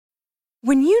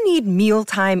When you need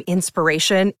mealtime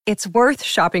inspiration, it's worth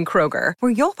shopping Kroger,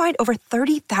 where you'll find over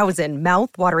 30,000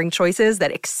 mouth-watering choices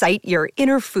that excite your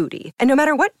inner foodie. And no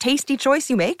matter what tasty choice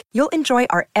you make, you'll enjoy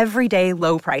our everyday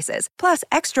low prices, plus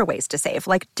extra ways to save,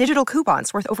 like digital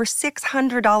coupons worth over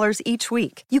 $600 each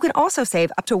week. You can also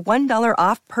save up to $1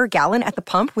 off per gallon at the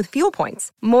pump with fuel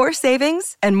points. More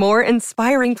savings and more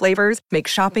inspiring flavors make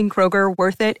shopping Kroger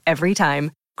worth it every time.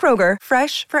 Kroger,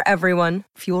 fresh for everyone.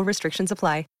 Fuel restrictions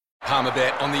apply.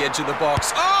 Palmerbet on the edge of the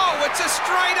box. Oh, it's a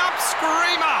straight-up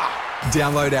screamer!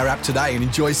 Download our app today and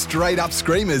enjoy straight-up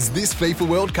screamers this FIFA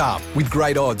World Cup with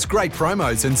great odds, great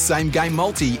promos and same-game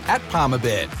multi at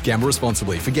Palmerbet. Gamble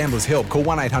responsibly. For Gamblers' Help, call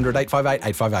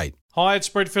 1-800-858-858. Hi, it's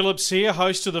Brett Phillips here,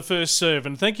 host of The First Serve,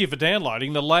 and thank you for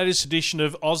downloading the latest edition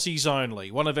of Aussies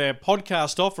Only, one of our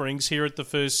podcast offerings here at The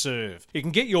First Serve. You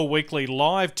can get your weekly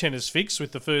live tennis fix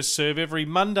with The First Serve every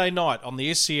Monday night on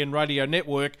the SCN Radio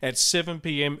Network at 7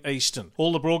 p.m. Eastern.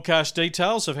 All the broadcast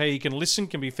details of how you can listen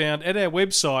can be found at our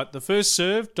website,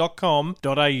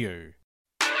 thefirstserve.com.au.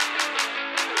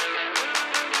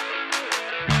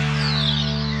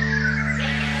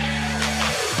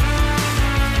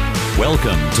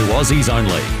 Welcome to Aussies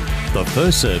Only, the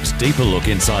First Serve's deeper look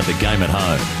inside the game at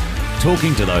home,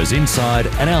 talking to those inside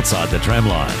and outside the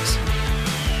tramlines.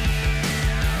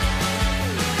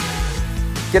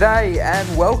 G'day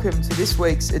and welcome to this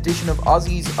week's edition of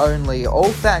Aussies Only,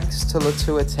 all thanks to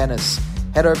Latour Tennis.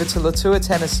 Head over to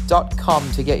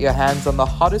latourtennis.com to get your hands on the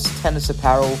hottest tennis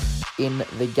apparel in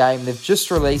the game. They've just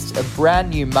released a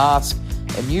brand new mask,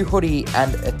 a new hoodie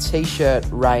and a t-shirt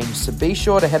range, so be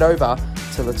sure to head over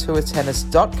to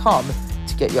latourtennis.com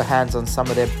to get your hands on some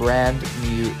of their brand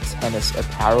new tennis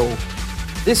apparel.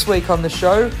 This week on the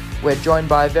show, we're joined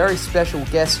by a very special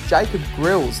guest, Jacob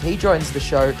Grills. He joins the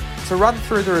show to run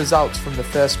through the results from the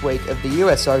first week of the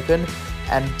US Open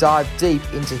and dive deep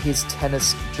into his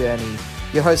tennis journey.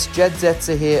 Your host, Jed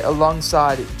Zetzer here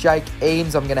alongside Jake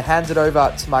Eames. I'm going to hand it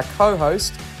over to my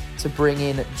co-host to bring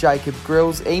in Jacob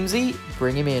Grills. Eamesy,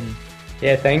 bring him in.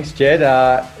 Yeah, thanks, Jed.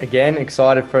 Again,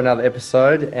 excited for another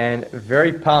episode and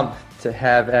very pumped to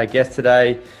have our guest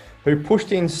today who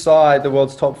pushed inside the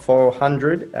world's top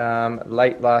 400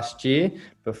 late last year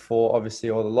before, obviously,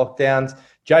 all the lockdowns.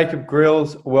 Jacob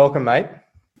Grills, welcome, mate.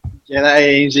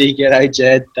 G'day, Eamesy. G'day,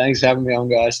 Jed. Thanks for having me on,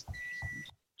 guys.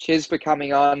 Cheers for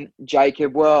coming on,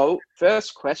 Jacob. Well,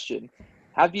 first question.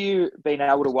 Have you been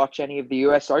able to watch any of the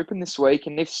US Open this week?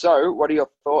 And if so, what are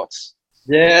your thoughts?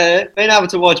 Yeah, been able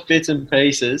to watch bits and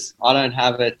pieces. I don't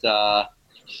have it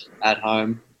at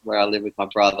home where I live with my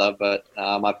brother, but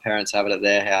my parents have it at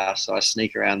their house, so I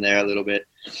sneak around there a little bit.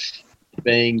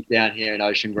 Being down here in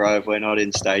Ocean Grove, we're not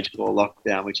in stage 4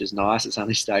 lockdown, which is nice. It's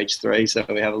only stage 3, so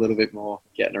we have a little bit more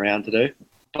getting around to do.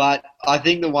 But I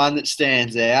think the one that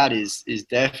stands out is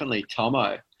definitely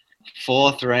Tomo.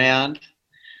 4th round.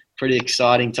 Pretty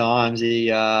exciting times. He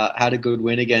had a good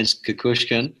win against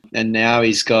Kukushkin, and now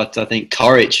he's got, I think,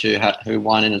 Coric, who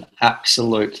won in an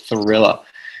absolute thriller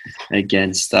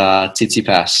against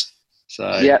Tsitsipas.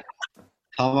 So, yeah,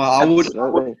 I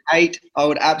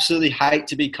would absolutely hate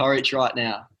to be Coric right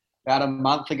now. About a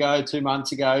month ago, 2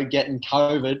 months ago, getting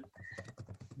COVID,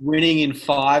 winning in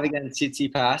 5 against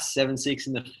Tsitsipas, 7-6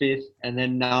 in the 5th, and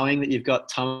then knowing that you've got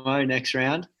Tomo next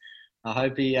round. I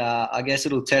hope he. I guess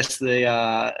it'll test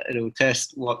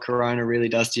what Corona really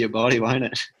does to your body, won't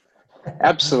it?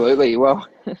 Absolutely. Well,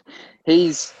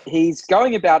 he's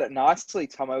going about it nicely,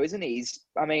 Tomo, isn't he?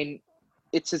 I mean,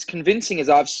 it's as convincing as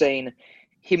I've seen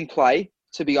him play.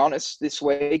 To be honest, this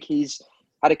week he's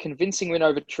had a convincing win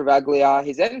over Travaglia.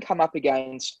 He's then come up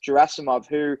against Gerasimov,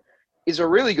 who is a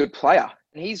really good player,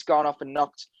 and he's gone off and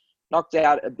knocked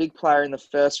out a big player in the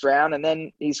first round, and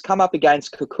then he's come up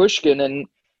against Kukushkin and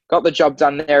got the job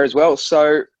done there as well.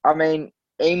 So, I mean,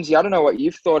 Eamesy, I don't know what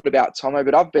you've thought about Tomo,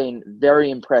 but I've been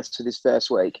very impressed with his first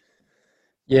week.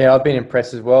 Yeah, I've been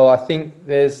impressed as well. I think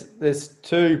there's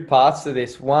 2 parts to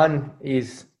this. One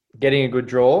is getting a good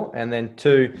draw, and then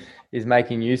 2 is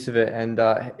making use of it. And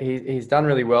he's done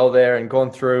really well there and gone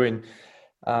through in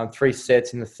 3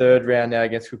 sets in the 3rd round now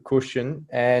against Kukushkin.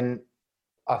 And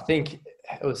I think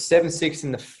it was 7-6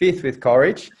 in the 5th with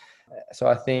Coric. So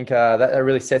I think that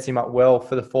really sets him up well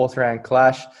for the 4th round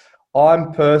clash.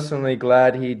 I'm personally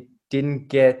glad he didn't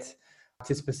get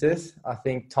Tsitsipas. I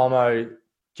think Tomo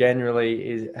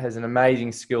generally has an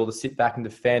amazing skill to sit back and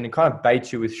defend and kind of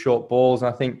bait you with short balls.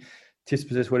 And I think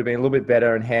Tsitsipas would have been a little bit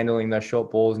better in handling those short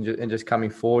balls and just coming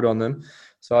forward on them.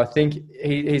 So I think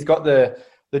he's got the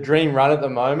dream run at the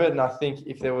moment. And I think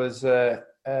if there was a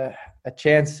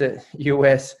chance at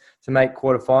US to make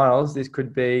quarterfinals, this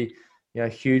could be a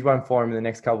huge one for him in the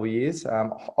next couple of years.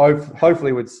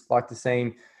 Hopefully, would like to see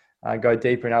him go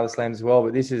deeper in other slams as well.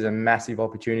 But this is a massive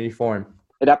opportunity for him.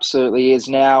 It absolutely is.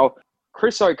 Now,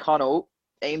 Chris O'Connell,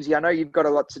 Eamesy, I know you've got a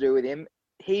lot to do with him.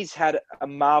 He's had a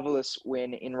marvellous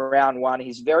win in round one,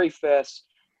 his very first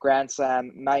Grand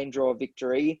Slam main draw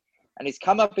victory. And he's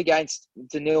come up against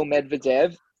Daniil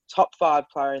Medvedev, top 5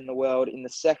 player in the world, in the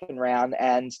second round.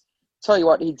 And tell you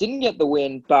what, he didn't get the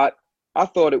win, but I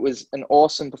thought it was an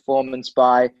awesome performance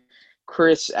by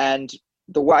Chris. And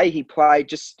the way he played,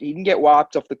 he didn't get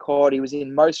wiped off the court. He was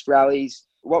in most rallies.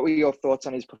 What were your thoughts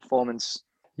on his performance?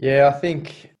 Yeah, I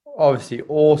think obviously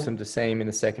awesome to see him in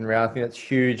the second round. I think that's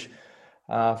huge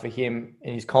for him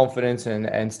in his confidence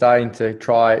and starting to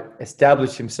try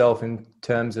establish himself in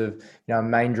terms of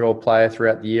main draw player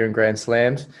throughout the year in Grand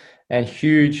Slams, and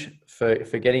huge for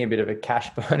getting a bit of a cash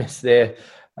bonus there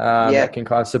that can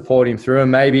kind of support him through,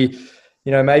 and maybe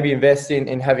invest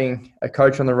in having a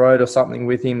coach on the road or something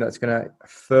with him that's going to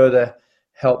further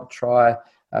help try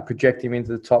project him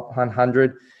into the top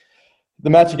 100. The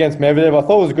match against Medvedev, I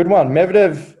thought was a good one.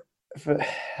 Medvedev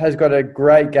has got a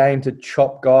great game to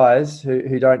chop guys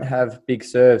who don't have big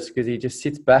serves, because he just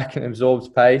sits back and absorbs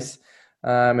pace.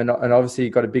 And obviously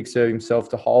got a big serve himself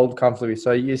to hold comfortably.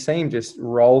 So you see him just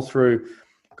roll through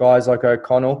guys like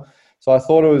O'Connell. So I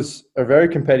thought it was a very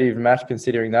competitive match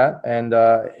considering that. And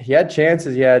he had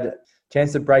chances. He had a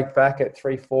chance to break back at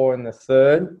 3-4 in the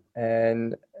third.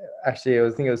 And actually, I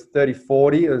think it was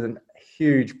 30-40. It was a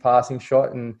huge passing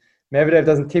shot. And Medvedev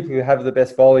doesn't typically have the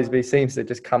best volleys, but he seems to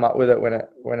just come up with it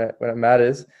when it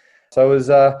matters. So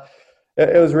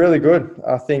it was really good.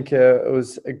 I think it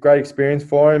was a great experience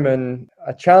for him, and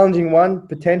a challenging one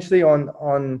potentially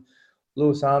on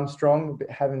Lewis Armstrong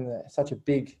having such a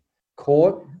big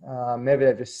court.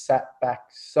 Medvedev just sat back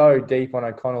so deep on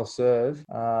O'Connell's serve,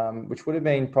 which would have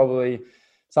been probably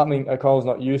something O'Connell's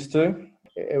not used to.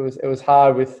 It was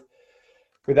hard with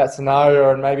that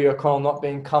scenario, and maybe O'Connell not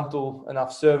being comfortable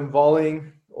enough serving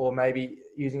volleying, or maybe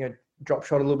using a drop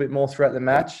shot a little bit more throughout the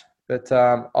match. But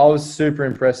I was super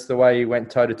impressed the way he went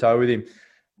toe-to-toe with him.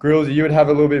 Grills, you would have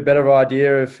a little bit better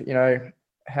idea of,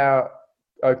 how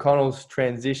O'Connell's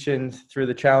transitioned through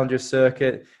the Challenger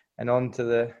circuit and on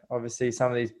to obviously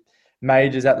some of these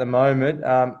majors at the moment.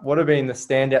 What have been the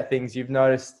standout things you've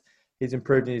noticed he's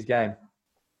improved in his game?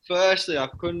 Firstly, I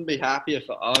couldn't be happier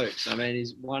for Oaks. I mean,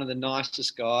 he's one of the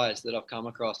nicest guys that I've come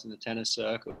across in the tennis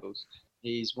circles.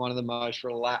 He's one of the most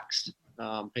relaxed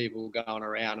people going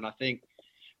around. And I think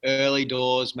early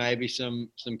doors, maybe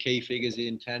some key figures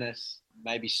in tennis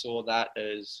maybe saw that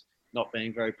as not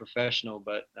being very professional.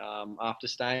 But after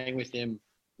staying with him,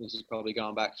 this is probably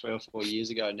going back 3 or 4 years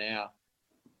ago now,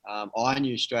 I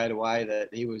knew straight away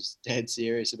that he was dead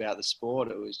serious about the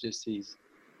sport. It was just his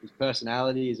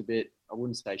personality is a bit, I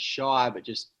wouldn't say shy, but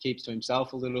just keeps to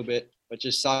himself a little bit, but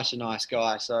just such a nice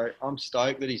guy. So I'm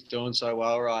stoked that he's doing so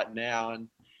well right now. And,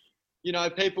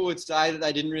 people would say that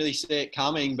they didn't really see it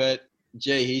coming, but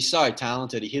gee, he's so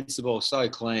talented. He hits the ball so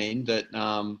clean that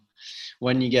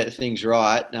when you get things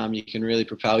right, you can really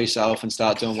propel yourself and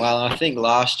start doing well. And I think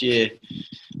last year,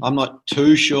 I'm not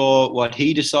too sure what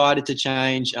he decided to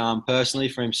change personally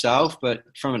for himself, but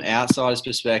from an outsider's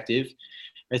perspective,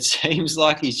 it seems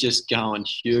like he's just going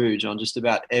huge on just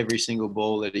about every single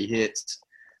ball that he hits.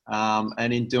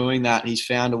 And in doing that, he's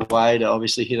found a way to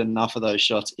obviously hit enough of those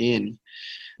shots in,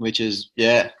 which is,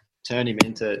 turned him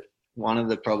into one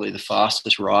of probably the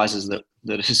fastest rises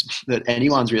that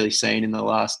anyone's really seen in the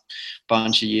last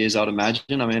bunch of years, I'd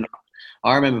imagine. I mean,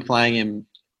 I remember playing him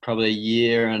probably a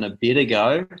year and a bit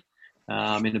ago,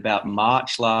 in about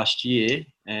March last year.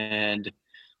 And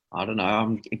I don't know,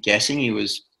 I'm guessing he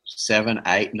was 700,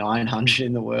 800, 900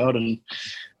 in the world, and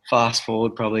fast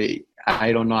forward probably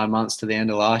 8 or 9 months to the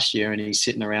end of last year and he's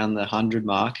sitting around the 100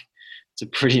 mark. It's a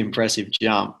pretty impressive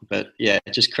jump, but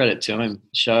just credit to him.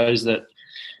 It shows that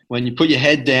when you put your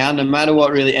head down, no matter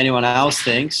what really anyone else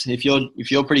thinks, if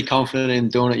you're pretty confident in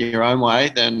doing it your own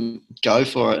way, then go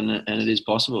for it, and it is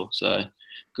possible. So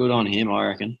good on him, I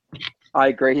reckon. I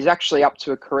agree. He's actually up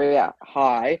to a career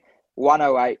high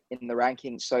 108 in the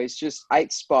rankings. So he's just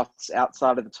 8 spots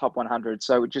outside of the top 100.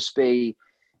 So it would just be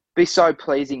so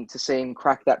pleasing to see him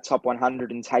crack that top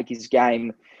 100 and take his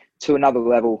game to another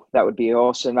level. That would be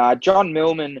awesome. John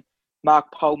Millman,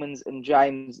 Mark Polmans and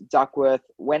James Duckworth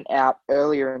went out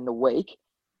earlier in the week.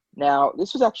 Now,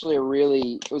 this was actually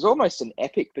it was almost an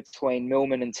epic between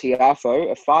Millman and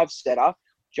Tiafoe, a 5-setter.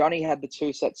 Johnny had the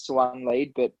 2-1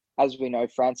 lead, but as we know,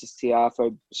 Francis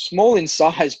Tiafoe, small in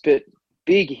size, but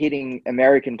big hitting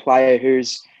American player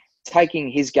who's taking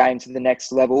his game to the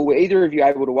next level. Were either of you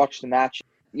able to watch the match?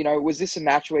 was this a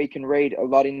match where you can read a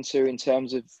lot into in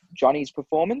terms of Johnny's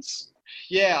performance?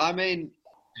 Yeah, I mean,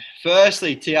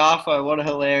 firstly, Tiafo, what a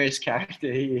hilarious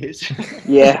character he is.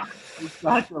 Yeah. He's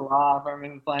such a laugh. I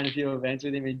remember playing a few events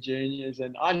with him in juniors,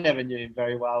 and I never knew him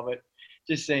very well, but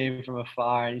just seeing him from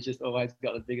afar, and he's just always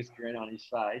got the biggest grin on his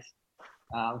face.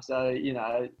 So,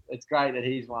 it's great that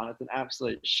he's won. It's an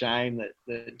absolute shame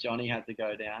that Johnny had to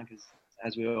go down because,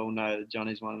 as we all know,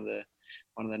 Johnny's one of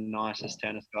the nicest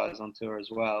tennis guys on tour as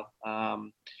well.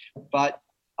 But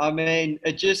I mean,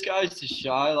 it just goes to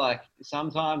show, like,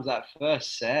 sometimes that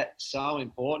first set so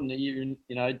important.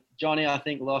 Johnny, I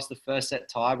think, lost the first set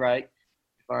tiebreak,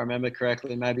 if I remember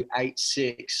correctly, maybe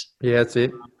 8-6. Yeah, that's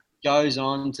it. Goes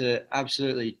on to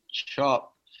absolutely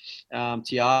chop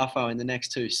Tiafo in the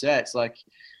next two sets. Like,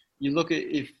 you look at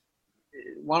if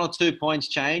 1 or 2 points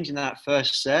change in that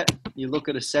first set, you look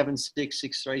at a 7-6,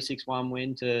 6-3, 6-1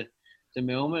 win to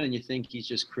Millman, and you think he's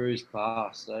just cruised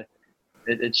past. So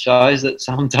it shows that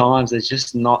sometimes there's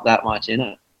just not that much in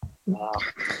it.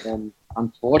 And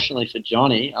unfortunately for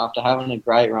Johnny, after having a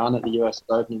great run at the US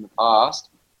Open in the past,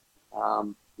 I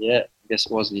guess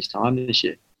it wasn't his time this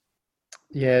year.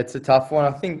 Yeah, it's a tough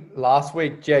one. I think last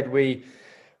week, Jed, we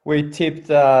tipped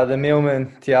the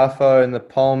Millman, Tiafo, and the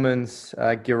Polman's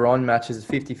Giron matches,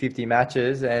 50-50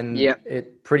 matches, and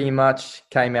it pretty much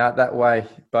came out that way.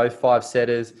 Both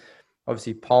five-setters.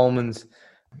 Obviously, Polman's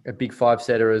a big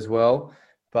five-setter as well.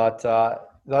 But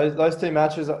those two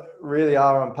matches really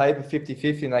are on paper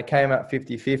 50-50, and they came out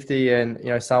 50-50,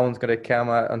 and, someone's got to come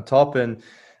out on top. And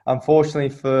unfortunately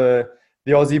for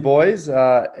the Aussie boys,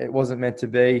 it wasn't meant to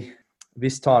be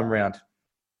this time round.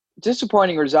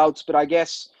 Disappointing results, but I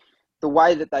guess the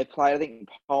way that they played, I think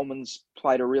Coleman's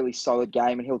played a really solid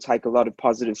game and he'll take a lot of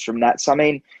positives from that. So, I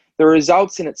mean, the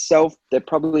results in itself, they'd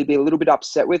probably be a little bit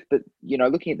upset with, but,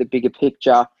 looking at the bigger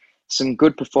picture, some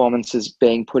good performances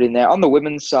being put in there. On the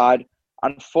women's side,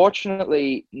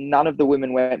 unfortunately, none of the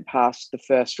women went past the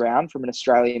first round from an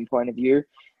Australian point of view.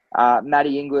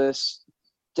 Maddie Inglis,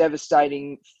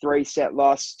 devastating 3-set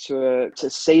loss to a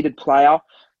seeded player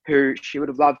who she would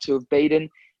have loved to have beaten.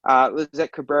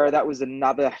 Lizette Cabrera, that was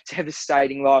another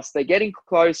devastating loss. They're getting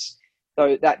close,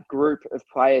 though, that group of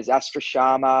players, Astra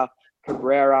Sharma,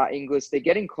 Cabrera, Inglis, they're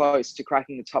getting close to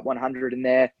cracking the top 100 and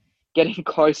they're getting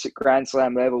close at Grand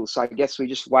Slam level. So I guess we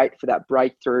just wait for that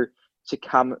breakthrough to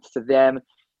come for them.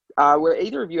 Were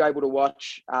either of you able to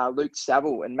watch Luke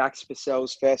Saville and Max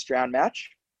Purcell's first round match?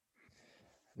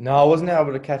 No, I wasn't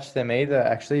able to catch them either,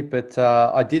 actually, but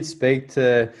I did speak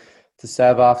to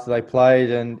Sav after they played,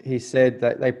 and he said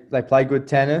that they play good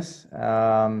tennis.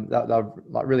 They're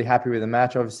like really happy with the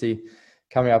match. Obviously,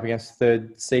 coming up against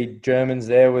third seed Germans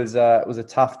there was a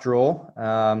tough draw.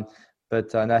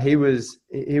 But no, he was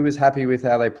happy with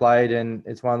how they played, and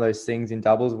it's one of those things in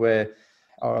doubles where,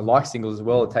 or like singles as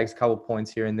well, it takes a couple of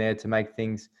points here and there to make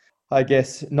things, I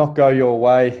guess, not go your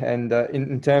way. And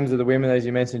in terms of the women, as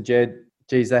you mentioned, Jed,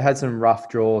 geez, they had some rough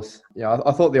draws.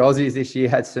 I thought the Aussies this year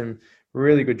had some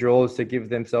really good draws to give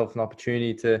themselves an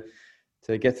opportunity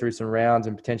to get through some rounds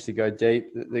and potentially go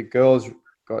deep. The girls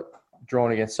got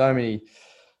drawn against so many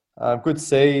good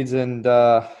seeds, and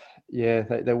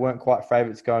they weren't quite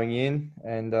favourites going in,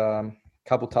 and a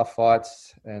couple tough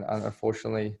fights, and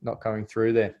unfortunately not coming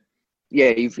through there.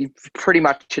 Yeah, you've pretty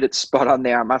much hit it spot on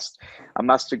there. I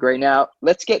must agree. Now,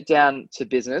 let's get down to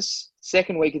business.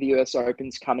 Second week of the US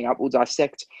Open's coming up. We'll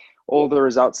dissect all the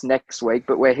results next week,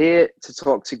 but we're here to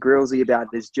talk to Grillsy about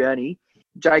his journey.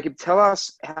 Jacob, tell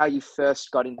us how you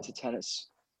first got into tennis.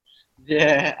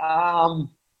 Yeah,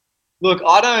 look,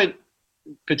 I don't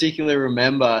particularly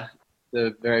remember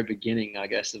the very beginning, I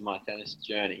guess, of my tennis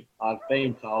journey. I've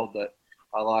been told that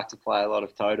I like to play a lot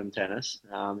of totem tennis,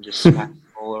 just smack the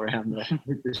ball around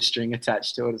with the string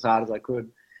attached to it as hard as I could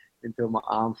until my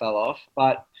arm fell off.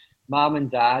 But Mum and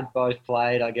Dad both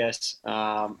played, I guess,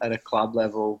 at a club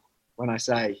level. When I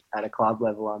say at a club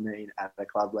level, I mean at a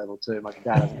club level too. My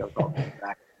dad has got a golf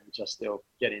back, which I still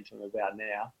get into him about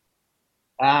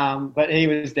now. But he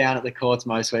was down at the courts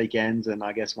most weekends, and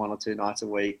I guess 1 or 2 nights a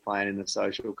week playing in the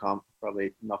social comp,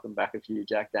 probably knocking back a few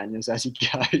Jack Daniels as he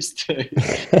goes too.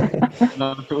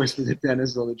 Not of course for the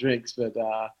tennis or the drinks, but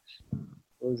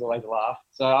it was always a laugh.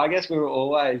 So I guess we were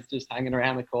always just hanging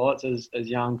around the courts as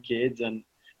young kids, and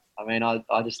I mean,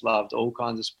 I just loved all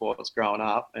kinds of sports growing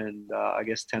up, and I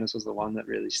guess tennis was the one that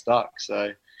really stuck.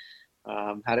 So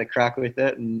had a crack with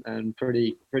it, and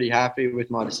pretty happy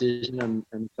with my decision and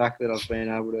the fact that I've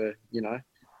been able to,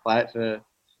 play it for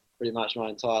pretty much my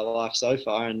entire life so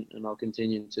far, and I'll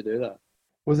continue to do that.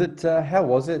 Was it, how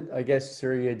was it, I guess,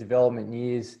 through your development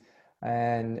years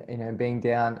and, being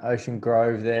down Ocean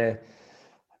Grove there,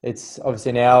 it's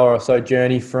obviously an hour or so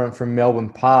journey from Melbourne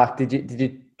Park. Did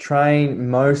you train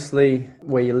mostly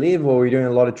where you live, or were you doing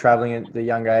a lot of travelling at the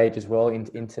younger age as well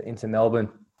into Melbourne?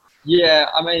 Yeah,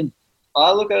 I mean,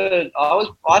 I look at it.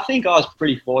 I think I was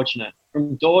pretty fortunate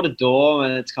from door to door,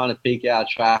 and it's kind of peak hour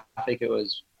traffic. It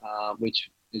was,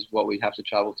 which is what we have to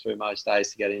travel through most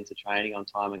days to get into training on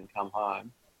time and come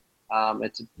home.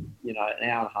 It's an hour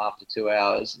and a half to 2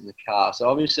 hours in the car. So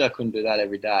obviously I couldn't do that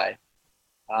every day.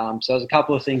 So there's a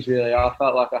couple of things really. I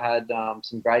felt like I had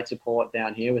some great support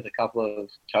down here with a couple of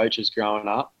coaches growing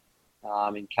up,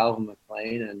 in Calvin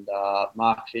McLean and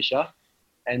Mark Fisher.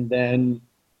 And then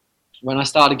when I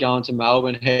started going to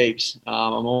Melbourne heaps,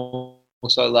 I'm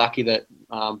also lucky that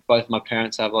both my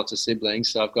parents have lots of siblings.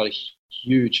 So I've got a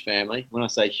huge family. When I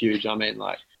say huge, I mean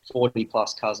like 40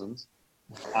 plus cousins.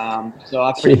 So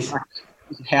I pretty much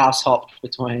house hopped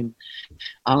between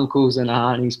uncles and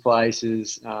aunties'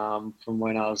 places from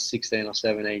when I was 16 or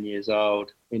 17 years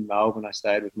old. In Melbourne, I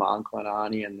stayed with my uncle and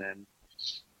auntie, and then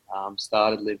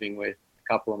started living with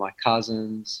a couple of my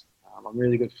cousins. I'm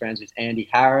really good friends with Andy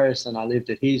Harris, and I lived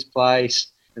at his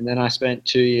place. And then I spent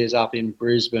 2 years up in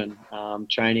Brisbane,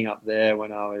 training up there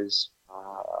when I was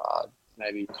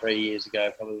maybe 3 years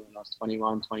ago, probably when I was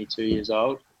 21, 22 years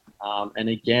old. And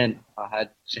again, I had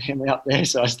family up there,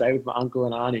 so I stayed with my uncle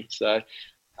and auntie. So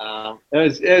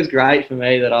it was great for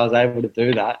me that I was able to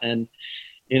do that. And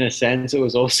in a sense, it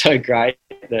was also great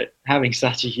that having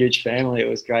such a huge family, it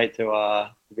was great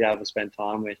to be able to spend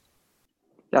time with.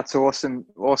 That's awesome.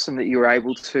 Awesome that you were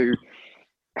able to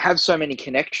have so many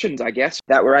connections, I guess,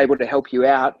 that were able to help you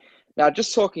out. Now,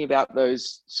 just talking about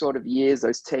those sort of years,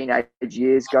 those teenage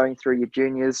years, going through your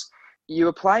juniors, you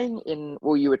were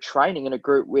you were training in a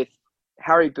group with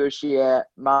Harry Bouchier,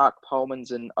 Mark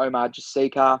Polmans and Omar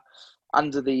Jasika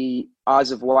under the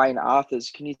eyes of Wayne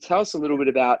Arthurs. Can you tell us a little bit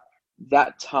about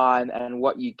that time and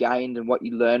what you gained and what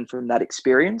you learned from that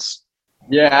experience?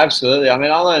 Yeah, absolutely. I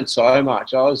mean, I learned so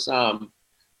much. I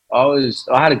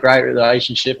had a great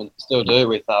relationship and still do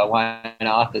with Wayne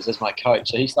Arthurs as my coach.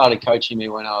 So he started coaching me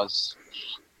when I was,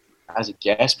 as a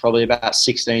guest, probably about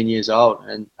 16 years old.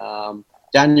 And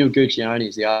Daniel Guccione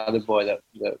is the other boy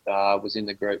that was in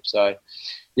the group. So,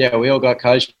 yeah, we all got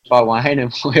coached by Wayne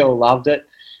and we all loved it.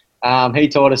 He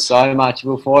taught us so much.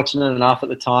 We were fortunate enough at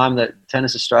the time that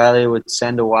Tennis Australia would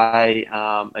send away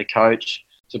a coach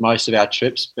to most of our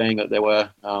trips, being that there were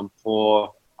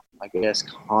 4, I guess,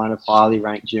 kind of highly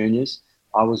ranked juniors.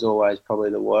 I was always probably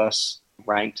the worst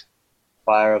ranked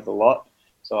player of the lot.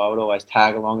 So I would always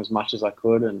tag along as much as I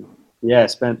could, and yeah,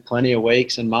 spent plenty of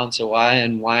weeks and months away.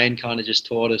 And Wayne kind of just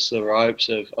taught us the ropes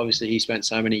of, obviously he spent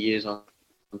so many years on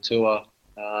tour,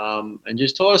 and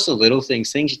just taught us the little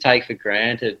things you take for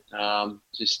granted,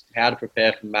 just how to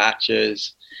prepare for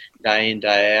matches day in,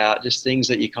 day out, just things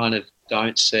that you kind of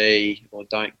don't see or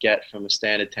don't get from a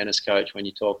standard tennis coach when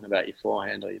you're talking about your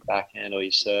forehand or your backhand or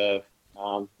your serve,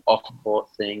 off-court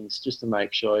things, just to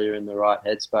make sure you're in the right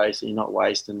headspace and you're not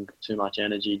wasting too much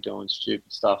energy doing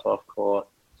stupid stuff off-court.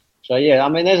 So, yeah, I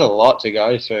mean, there's a lot to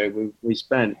go through. We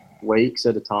spent weeks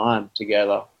at a time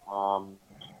together.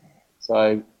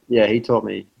 So, yeah, he taught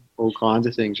me all kinds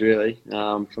of things, really,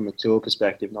 from a tour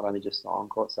perspective, not only just the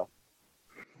on-court stuff.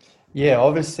 Yeah,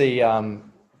 obviously,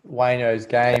 Wayno's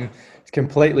game is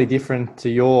completely different to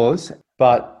yours.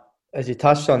 But as you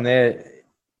touched on there,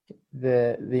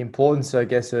 the importance, I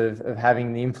guess, of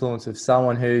having the influence of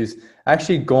someone who's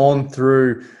actually gone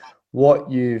through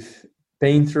what you've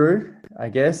been through, I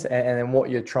guess, and then what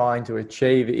you're trying to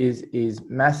achieve is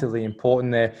massively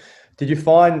important there. Did you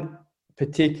find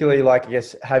particularly, like, I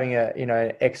guess, having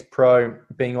an ex-pro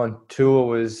being on tour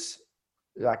was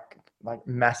like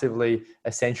massively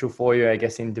essential for you, I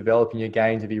guess, in developing your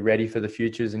game to be ready for the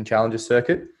futures and challenger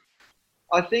circuit?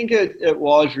 I think it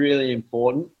was really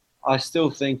important. I still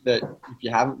think that if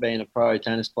you haven't been a pro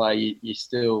tennis player, you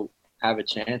still have a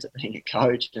chance at being a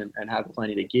coach and have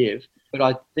plenty to give. But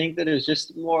I think that it was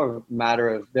just more of a matter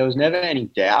of, there was never any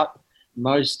doubt.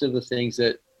 Most of the things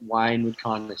that Wayne would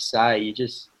kind of say, you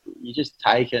just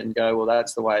take it and go, well,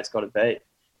 that's the way it's got to be.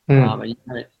 And you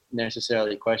don't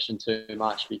necessarily question too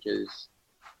much, because,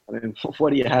 I mean,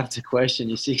 what do you have to question?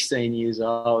 You're 16 years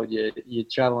old, you're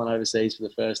travelling overseas for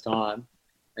the first time,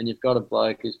 and you've got a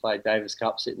bloke who's played Davis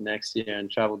Cup sitting next to you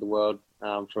and travelled the world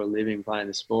for a living playing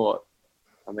the sport.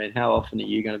 I mean, how often are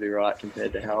you going to be right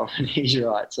compared to how often he's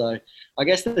right? So I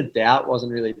guess the doubt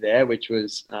wasn't really there, which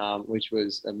was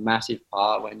a massive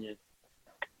part when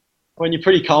you're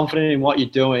pretty confident in what you're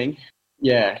doing.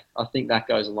 Yeah, I think that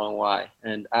goes a long way.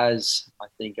 And as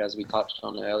we touched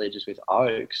on earlier, just with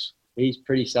Oaks, he's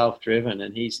pretty self-driven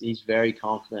and he's very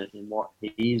confident in what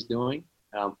he is doing.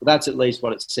 But that's at least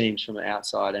what it seems from the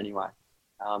outside anyway.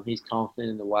 He's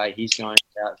confident in the way he's going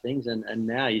about things, and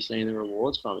now you're seeing the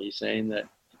rewards from it. You're seeing that,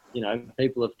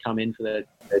 people have come in for their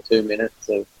 2 minutes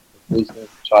of wisdom,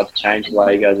 tried to change the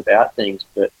way he goes about things,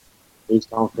 but he's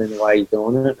confident in the way he's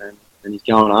doing it, and he's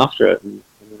going after it, and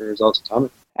the results are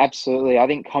coming. Absolutely. I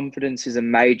think confidence is a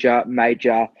major,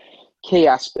 major key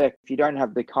aspect. If you don't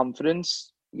have the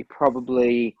confidence, you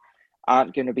probably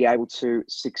aren't going to be able to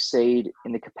succeed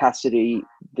in the capacity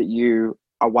that you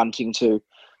are wanting to,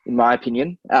 in my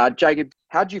opinion. Jacob,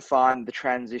 how did you find the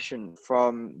transition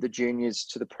from the juniors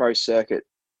to the pro circuit?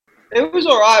 It was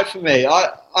all right for me.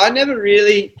 I never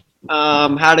really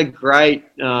had a great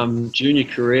junior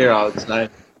career, I would say.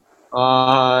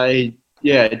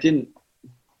 It didn't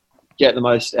get the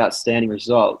most outstanding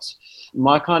results.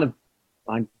 My kind of,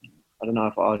 I don't know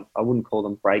if I wouldn't call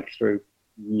them breakthrough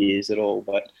years at all,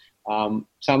 but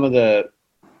some of the,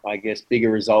 I guess,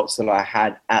 bigger results that I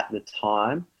had at the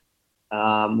time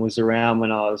was around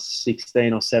when I was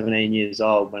 16 or 17 years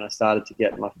old, when I started to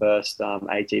get my first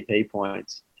ATP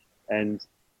points. And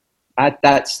at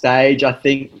that stage, I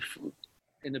think,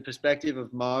 in the perspective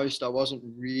of most, I wasn't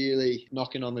really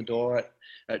knocking on the door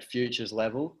at futures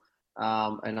level.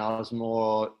 And I was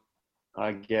more,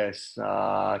 I guess,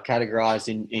 categorized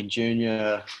in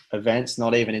junior events,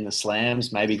 not even in the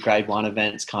slams, maybe grade 1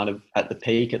 events kind of at the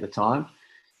peak at the time.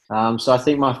 So I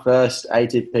think my first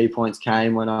ATP points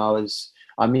came when I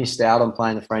missed out on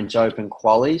playing the French Open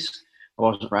qualies. I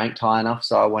wasn't ranked high enough,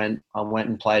 so I went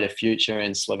and played a future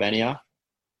in Slovenia.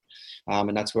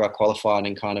 And that's where I qualified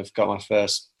and kind of got my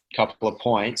first couple of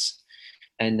points.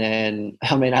 And then,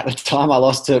 at the time I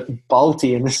lost to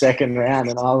Bolte in the second round,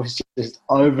 and I was just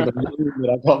over the moon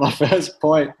that I got my first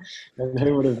point. And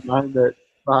who would have known that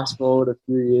fast forward a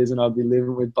few years and I'd be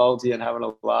living with Bolte and having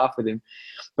a laugh with him.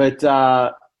 But,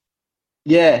 I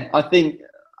think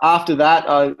after that,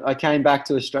 I came back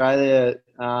to Australia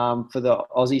for the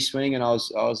Aussie swing, and I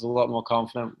was a lot more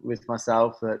confident with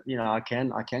myself that I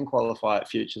can qualify at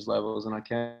futures levels, and I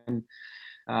can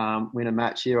win a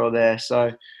match here or there.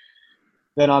 So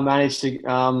then I managed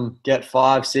to get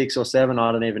 5, 6 or 7,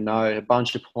 I don't even know, a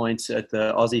bunch of points at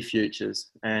the Aussie futures,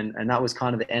 and that was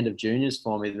kind of the end of juniors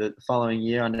for me. The following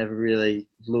year, I never really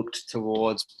looked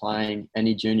towards playing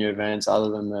any junior events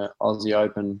other than the Aussie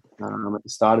Open at the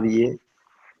start of the year.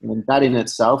 And that in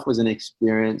itself was an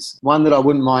experience, one that I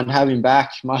wouldn't mind having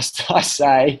back, must I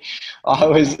say. I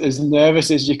was as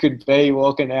nervous as you could be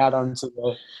walking out onto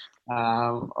the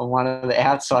on one of the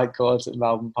outside courts at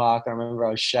Melbourne Park. I remember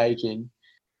I was shaking.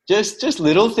 Just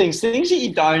little things that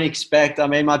you don't expect.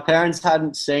 My parents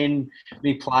hadn't seen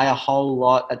me play a whole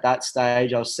lot at that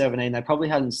stage. I was 17. They probably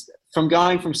hadn't,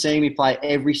 from seeing me play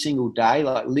every single day,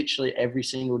 like literally every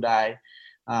single day,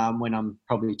 when I'm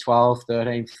probably 12,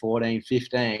 13, 14,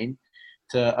 15,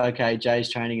 to, okay, Jay's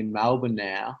training in Melbourne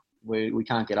now. We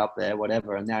can't get up there,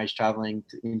 whatever. And now he's travelling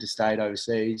interstate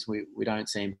overseas. We don't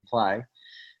see him play.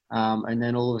 And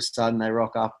then all of a sudden they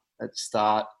rock up at the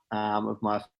start of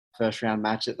my first round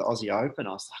match at the Aussie Open.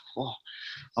 I was like, whoa,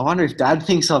 I wonder if Dad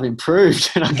thinks I've improved.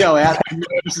 And I go out and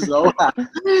nervous as all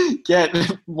that, get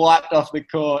wiped off the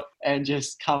court and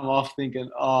just come off thinking,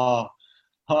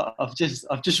 I've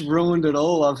just ruined it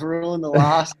all. I've ruined the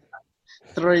last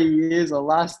 3 years or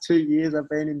last 2 years I've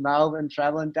been in Melbourne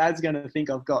traveling. Dad's going to think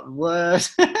I've gotten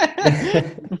worse.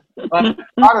 But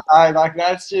I don't know,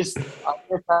 that's just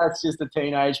a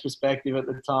teenage perspective at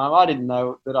the time. I didn't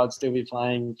know that I'd still be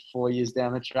playing 4 years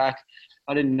down the track.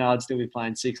 I didn't know I'd still be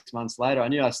playing 6 months later. I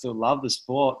knew I still loved the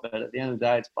sport, but at the end of the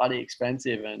day, it's bloody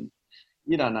expensive, and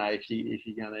you don't know if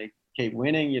you're going to keep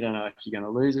winning. You don't know if you're going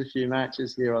to lose a few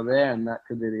matches here or there, and that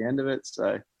could be the end of it.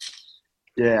 So,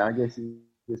 yeah, I guess you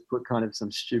just put kind of some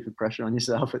stupid pressure on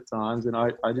yourself at times, and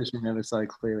I just remember so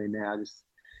clearly now, just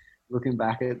looking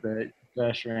back at the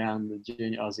first round, the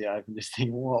Junior Aussie Open, just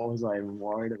thinking, what was I even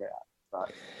worried about?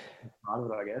 But part of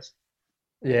it, I guess.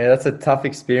 Yeah, that's a tough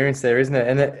experience there, isn't it?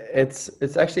 And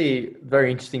it's actually very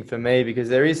interesting for me because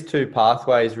there is two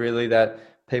pathways really that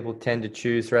people tend to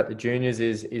choose throughout the juniors.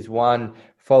 Is one,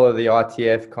 follow the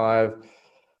ITF kind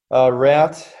of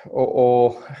route,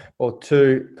 or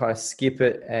two, kind of skip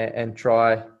it and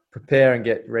try prepare and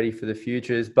get ready for the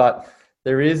futures. But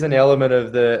there is an element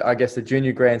of the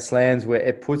junior Grand Slams where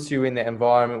it puts you in the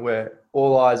environment where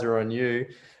all eyes are on you.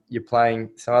 You're playing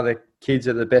some other kids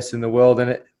that are the best in the world,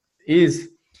 and it is,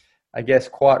 I guess,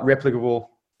 quite replicable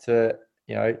to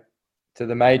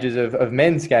the majors of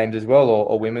men's games as well,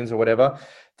 or women's or whatever.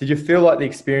 Did you feel like the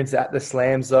experience at the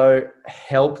slams though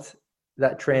helped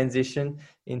that transition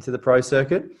into the pro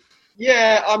circuit?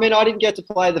 Yeah, I didn't get to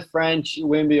play the French,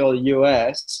 Wimby or the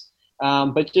US.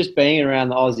 But just being around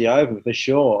the Aussie Open for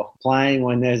sure, playing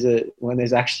when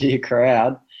there's actually a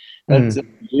crowd, that's a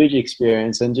huge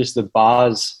experience, and just the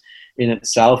buzz in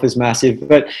itself is massive.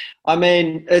 But I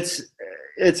mean, it's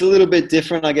a little bit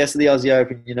different, I guess, to the Aussie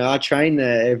Open. You know, I train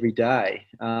there every day,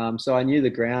 so I knew the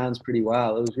grounds pretty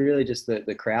well. It was really just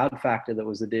the crowd factor that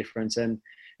was the difference. And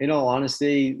in all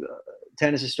honesty,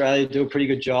 Tennis Australia do a pretty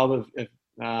good job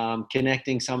of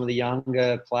connecting some of the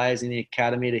younger players in the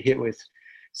academy to hit with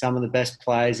some of the best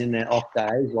players in their off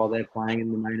days while they're playing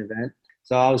in the main event.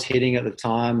 So I was hitting at the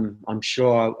time. I'm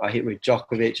sure I hit with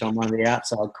Djokovic on one of the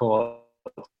outside courts,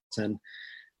 and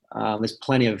there's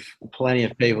plenty of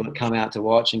people that come out to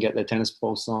watch and get their tennis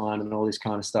ball signed and all this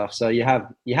kind of stuff. So you have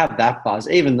that buzz,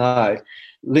 even though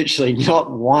literally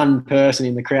not one person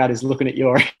in the crowd is looking at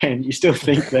your end. You still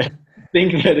think that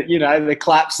you know the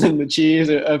claps and the cheers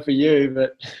are for you,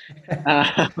 but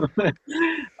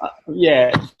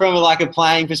yeah, from like a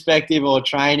playing perspective or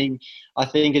training, I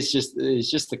think it's just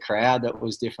the crowd that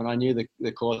was different. I knew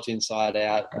the courts inside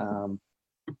out.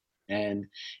 And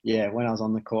yeah, when I was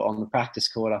on the court, on the practice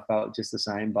court, I felt just the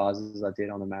same buzz as I did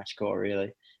on the match court,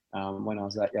 really, when I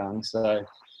was that young. So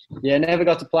yeah, never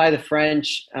got to play the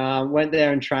French. Went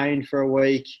there and trained for a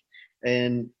week,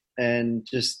 and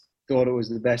just thought it was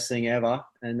the best thing ever.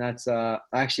 And that's I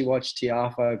actually watched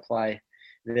Tiafoe play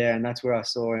there, and that's where I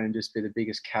saw him just be the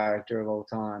biggest character of all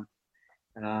time.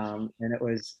 And it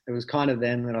was kind of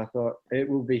then that I thought it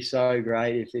will be so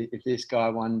great if this guy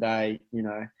one day, you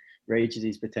know, reaches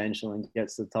his potential and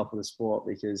gets to the top of the sport,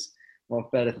 because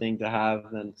what better thing to have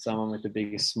than someone with the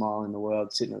biggest smile in the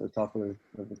world sitting at the top of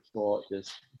the sport,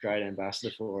 just great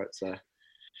ambassador for it. So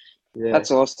yeah.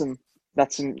 That's awesome.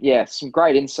 That's some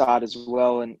great insight as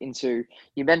well. And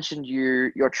you mentioned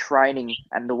your training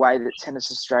and the way that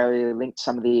Tennis Australia linked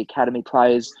some of the academy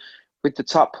players with the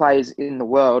top players in the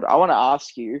world. I want to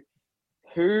ask you,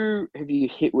 who have you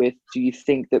hit with, do you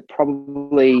think, that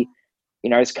probably, you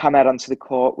know, has come out onto the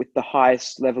court with the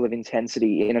highest level of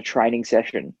intensity in a training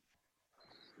session?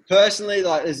 Personally,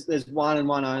 like there's one and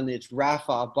one only. It's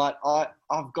Rafa, but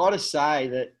I've got to say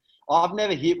that I've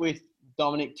never hit with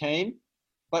Dominic Thiem,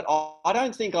 but I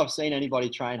don't think I've seen anybody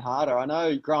train harder. I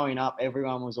know growing up,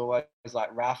 everyone was always like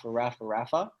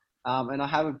Rafa, and I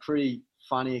have a pretty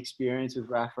funny experience with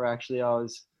Rafa. Actually,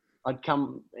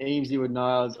 Eamesy would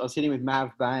know, I was hitting with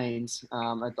Mav Baines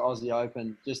at the Aussie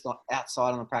Open, just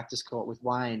outside on the practice court with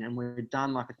Wayne, and we'd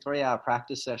done like a 3-hour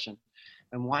practice session,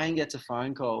 and Wayne gets a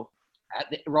phone call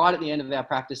right at the end of our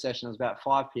practice session. It was about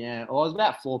 5 p.m. or it was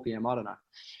about 4 p.m. I don't know,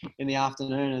 in the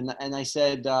afternoon, and they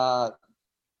said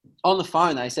on the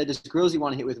phone, they said, does Grillsy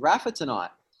want to hit with Rafa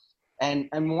tonight? And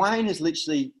Wayne has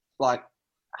literally like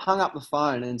hung up the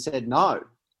phone and said no.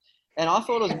 And I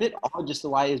thought it was a bit odd just the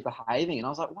way he was behaving. And I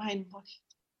was like, Wayne,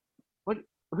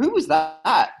 who was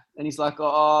that? And he's like,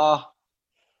 oh,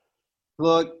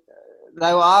 look,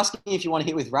 they were asking if you want to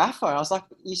hit with Rafa. And I was like,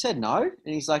 you said no?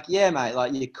 And he's like, yeah, mate,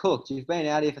 like you're cooked. You've been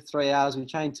out here for 3 hours. We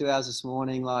trained 2 hours this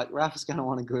morning. Like Rafa's going to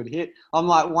want a good hit. I'm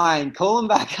like, Wayne, call him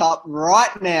back up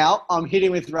right now. I'm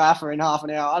hitting with Rafa in half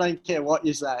an hour. I don't care what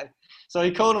you say. So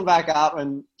he called him back up,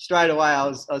 and straight away I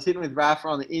was hitting with Rafa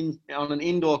on an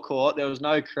indoor court. There was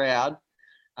no crowd.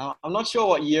 I'm not sure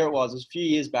what year it was. It was a few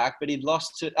years back, but he'd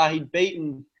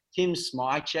beaten Tim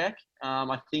Smychek,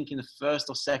 I think in the first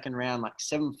or second round, like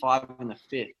 7-5 in the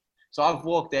fifth. So I've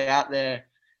walked out there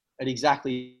at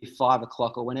exactly 5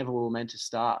 o'clock or whenever we were meant to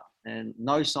start, and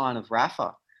no sign of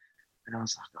Rafa. And I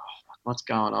was like, oh, what's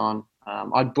going on?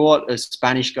 I'd brought a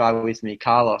Spanish guy with me,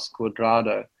 Carlos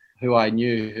Cuadrado, who I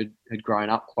knew had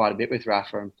grown up quite a bit with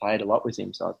Rafa and played a lot with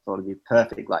him. So I thought it'd be a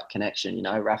perfect like connection. You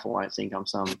know, Rafa won't think I'm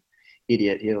some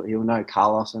idiot. He'll know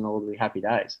Carlos and all the happy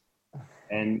days.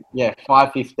 And yeah,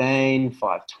 5:15,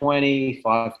 5:20,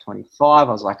 5:25. I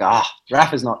was like,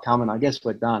 Rafa's not coming. I guess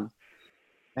we're done.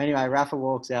 Anyway, Rafa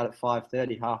walks out at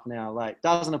 5:30, half an hour late.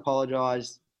 Doesn't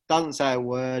apologise, doesn't say a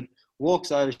word,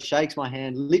 walks over, shakes my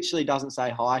hand, literally doesn't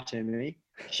say hi to me.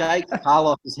 Shakes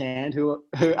Carlos's hand, who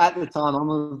at the time, I'm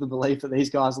of the belief that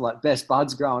these guys are like best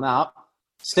buds growing up,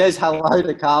 says hello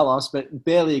to Carlos, but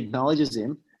barely acknowledges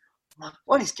him. I'm like,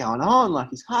 what is going on? Like,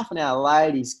 he's half an hour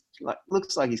late. He's like,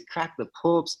 looks like he's cracked the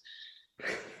poops.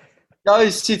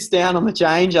 Goes, sits down on the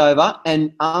changeover,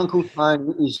 and Uncle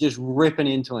Tony is just ripping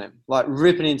into him.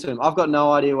 I've got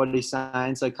no idea what he's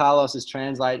saying. So Carlos is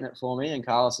translating it for me, and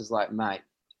Carlos is like, mate,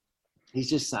 he's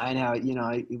just saying how, you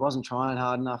know, he wasn't trying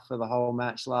hard enough for the whole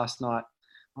match last night.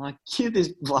 I'm like, give this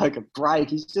bloke a break.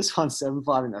 He's just won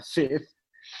 7-5 in the fifth.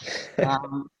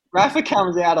 Rafa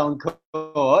comes out on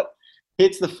court,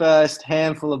 hits the first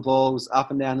handful of balls up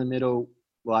and down the middle,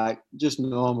 like just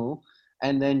normal.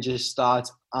 and then just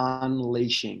starts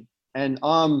unleashing. And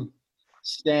I'm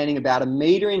standing about a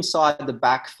metre inside the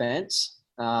back fence,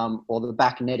 or the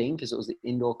back netting, because it was the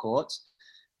indoor courts.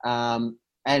 And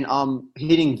I'm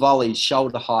hitting volleys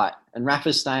shoulder height. And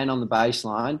Rafa's staying on the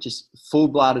baseline, just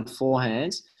full-blooded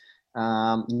forehands.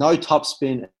 No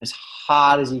topspin, as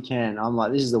hard as he can. I'm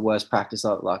like, this is the worst practice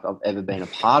I've ever been a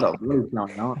part of. What is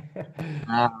going on?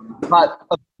 But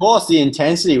of course, the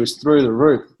intensity was through the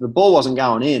roof. The ball wasn't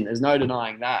going in. There's no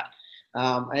denying that.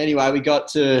 Anyway, we got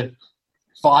to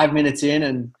 5 minutes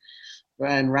in,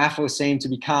 and Rafa seemed to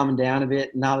be calming down a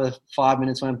bit. Another 5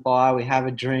 minutes went by. We have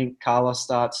a drink. Carlos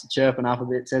starts chirping up a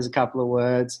bit, says a couple of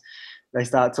words. They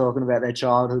start talking about their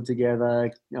childhood together.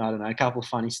 I don't know, a couple of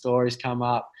funny stories come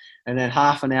up. And then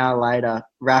half an hour later,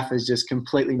 Rafa's just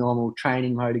completely normal,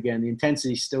 training mode again. The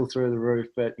intensity's still through the roof,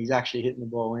 but he's actually hitting the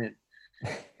ball in.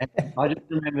 And I just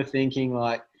remember thinking,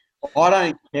 like, I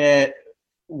don't care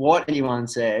what anyone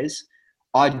says.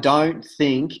 I don't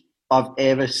think I've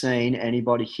ever seen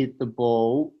anybody hit the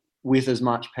ball with as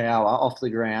much power off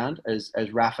the ground as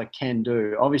Rafa can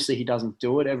do. Obviously, he doesn't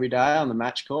do it every day on the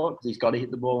match court because he's got to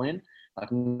hit the ball in.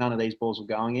 Like, none of these balls were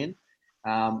going in.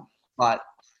 But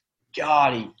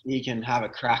God, he can have a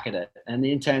crack at it. And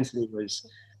the intensity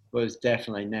was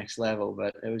definitely next level.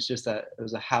 But it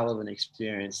was a hell of an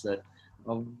experience that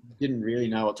I didn't really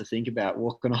know what to think about.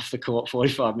 Walking off the court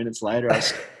 45 minutes later, I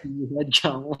was in my head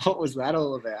going, what was that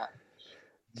all about?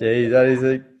 Geez, that is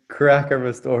a cracker of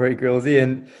a story, Grillsy.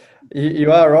 And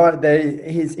you are right.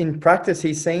 In practice,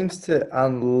 he seems to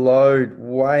unload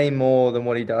way more than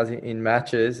what he does in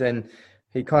matches. And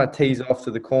he kind of tees off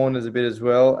to the corners a bit as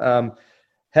well.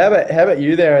 How about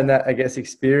you there in that, I guess,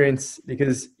 experience?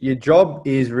 Because your job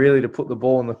is really to put the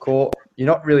ball on the court. You're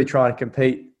not really trying to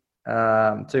compete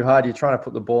too hard. You're trying to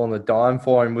put the ball on the dime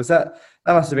for him. That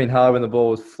must have been hard when the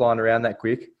ball was flying around that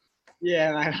quick?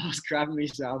 Yeah, mate, I was grabbing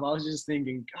myself. I was just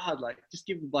thinking, God, like, just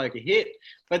give the bloke a hit.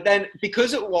 But then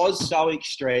because it was so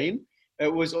extreme,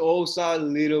 it was also a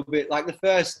little bit like the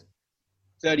first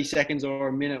 30 seconds or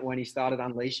a minute when he started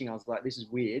unleashing, I was like, this is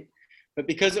weird. But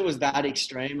because it was that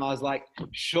extreme, I was like,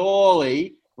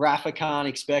 surely Rafa can't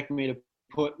expect me to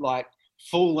put like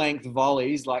full-length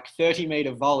volleys, like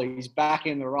 30-meter volleys back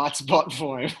in the right spot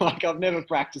for him. Like, I've never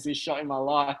practiced this shot in my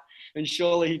life, and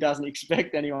surely he doesn't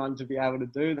expect anyone to be able to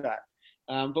do that.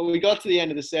 But we got to the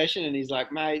end of the session, and he's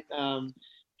like, mate, can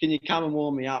you come and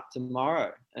warm me up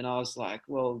tomorrow? And I was like,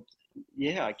 well,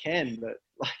 yeah, I can, but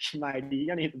like, mate, are you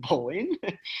going to hit the ball in?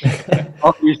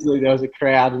 Obviously, there was a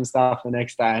crowd and stuff the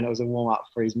next day, and it was a warm-up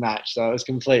for his match, so it was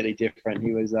completely different.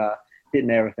 He was hitting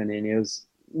everything in. He was,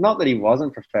 not that he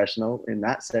wasn't professional in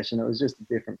that session, it was just a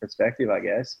different perspective, I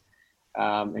guess.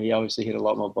 He obviously hit a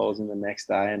lot more balls in the next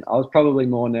day, and I was probably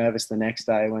more nervous the next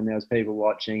day when there was people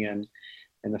watching, and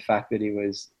the fact that he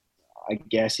was, I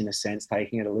guess, in a sense,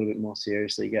 taking it a little bit more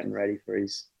seriously, getting ready for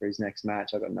his next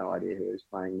match. I got no idea who he was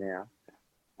playing now,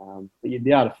 but you'd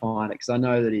be able to find it because I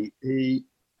know that he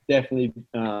definitely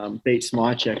beat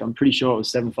Smychek. I'm pretty sure it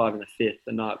was 7-5 in the fifth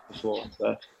the night before.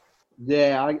 So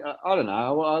yeah, I don't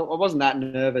know. I wasn't that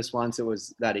nervous once it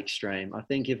was that extreme. I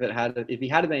think if he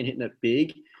had been hitting it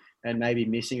big and maybe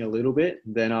missing a little bit,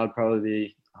 then I'd probably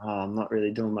be, I'm not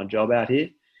really doing my job out here.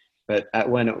 But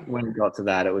when it got to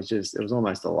that, it was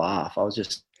almost a laugh. I was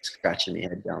just scratching my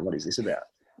head going, what is this about?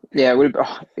 Yeah, it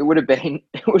would have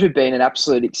been an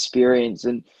absolute experience.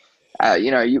 And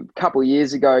a couple of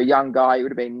years ago, young guy, you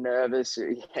would have been nervous.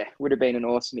 Yeah, would have been an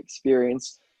awesome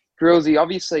experience. Grillsy,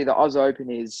 obviously the Oz Open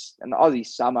and the Aussie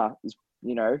summer is,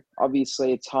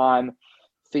 obviously a time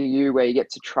for you where you get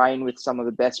to train with some of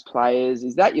the best players.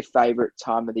 Is that your favourite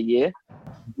time of the year?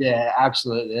 Yeah,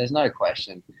 absolutely. There's no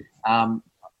question.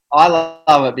 I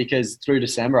love it because through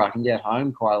December I can get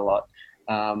home quite a lot,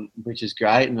 which is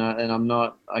great. And I'm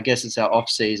not, I guess it's our off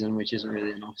season, which isn't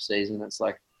really an off season. It's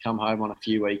like come home on a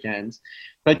few weekends.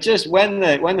 But just when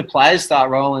the players start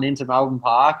rolling into Melbourne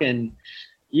Park, and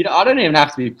I don't even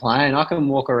have to be playing. I can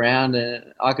walk around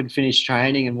and I could finish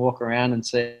training and walk around and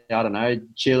see, I don't know,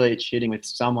 Chilich hitting with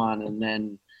someone, and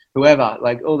then whoever,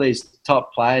 like all these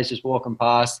top players just walking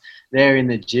past. They're in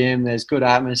the gym. There's good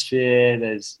atmosphere.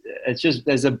 There's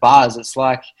a buzz. It's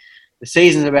like the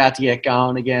season's about to get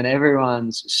going again.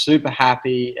 Everyone's super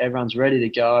happy. Everyone's ready to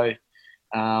go.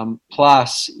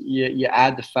 Plus, you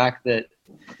add the fact that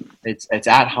it's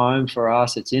at home for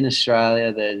us. It's in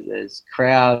Australia. There's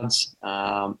crowds.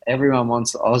 Everyone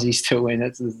wants the Aussies to win.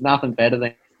 There's nothing better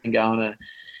than going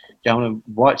to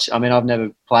watch. I mean, I've never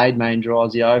played main draw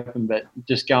Aussie Open, but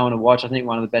just going to watch, I think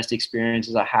one of the best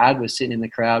experiences I had was sitting in the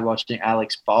crowd watching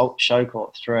Alex Bolt show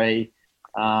court 3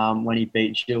 when he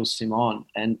beat Gilles Simon.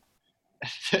 And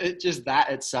just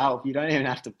that itself, you don't even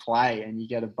have to play and you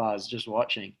get a buzz just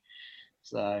watching.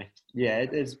 So yeah,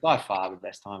 it's by far the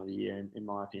best time of the year in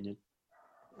my opinion.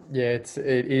 Yeah, it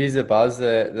is a buzz.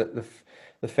 The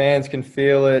fans can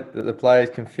feel it, the players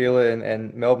can feel it,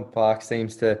 and Melbourne Park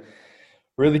seems to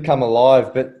really come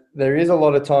alive. But there is a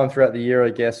lot of time throughout the year,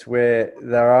 I guess, where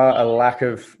there are a lack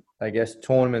of, I guess,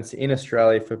 tournaments in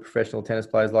Australia for professional tennis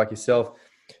players like yourself.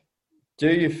 Do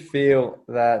you feel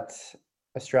that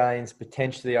Australians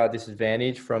potentially are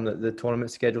disadvantaged from the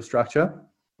tournament schedule structure?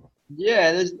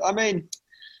 Yeah, there's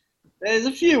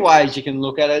a few ways you can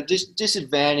look at it.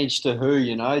 Disadvantage to who,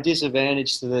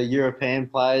 Disadvantage to the European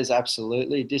players,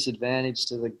 absolutely. Disadvantage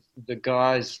to the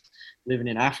guys living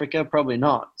in Africa, probably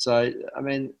not. So,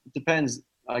 it depends,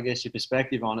 I guess, your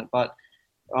perspective on it. But,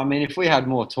 if we had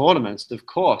more tournaments, of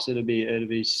course, it'd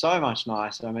be so much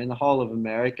nicer. The whole of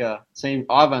America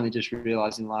I've only just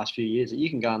realised in the last few years that you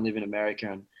can go and live in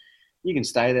America and you can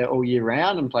stay there all year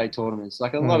round and play tournaments.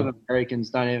 Like a lot of Americans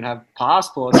don't even have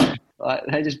passports. Like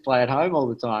they just play at home all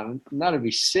the time. And that'd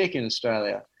be sick in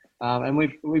Australia. And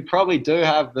we probably do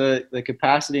have the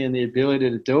capacity and the ability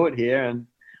to do it here. And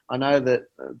I know that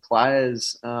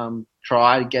players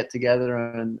try to get together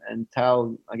and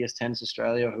tell, I guess, Tennis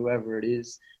Australia or whoever it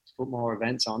is to put more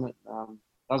events on it.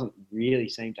 Doesn't really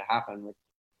seem to happen, which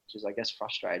is, I guess,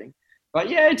 frustrating. But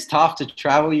yeah, it's tough to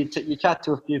travel. You chat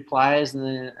to a few players, and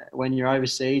then when you're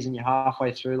overseas and you're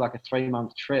halfway through like a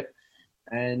 3-month trip,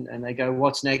 and they go,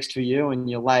 "What's next for you?" And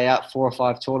you lay out 4 or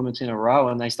 5 tournaments in a row,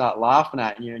 and they start laughing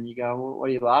at you, and you go, "Well, what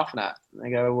are you laughing at?" And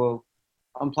they go, "Well,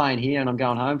 I'm playing here, and I'm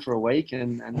going home for a week,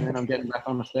 and then I'm getting back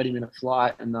on a 30-minute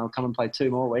flight, and I'll come and play 2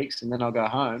 more weeks, and then I'll go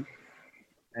home."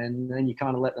 And then you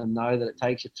kind of let them know that it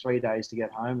takes you 3 days to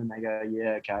get home, and they go,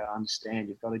 "Yeah, okay, I understand.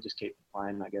 You've got to just keep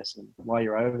playing, I guess. And while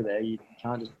you're over there, you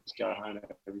can't just go home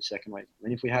every second week."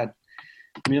 If we had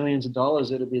millions of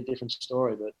dollars, it'd be a different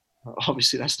story. But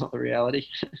obviously, that's not the reality.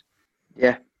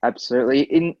 Yeah,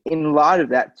 absolutely. In light of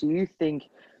that, do you think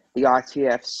the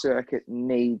ITF circuit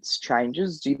needs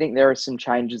changes? Do you think there are some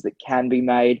changes that can be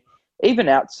made, even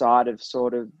outside of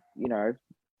sort of,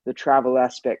 the travel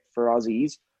aspect for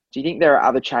Aussies? Do you think there are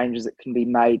other changes that can be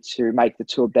made to make the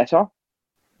tour better?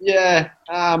 Yeah.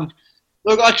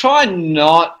 Look, I try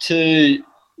not to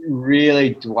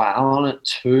really dwell on it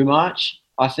too much.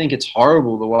 I think it's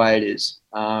horrible the way it is.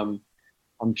 I'm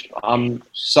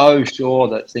so sure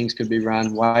that things could be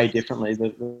run way differently.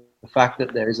 The fact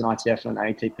that there is an ITF and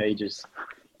an ATP just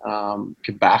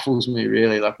baffles me,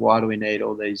 really. Like, why do we need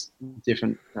all these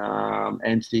different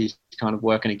entities kind of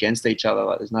working against each other?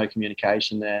 Like, there's no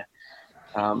communication there.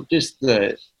 Just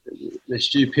the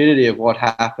stupidity of what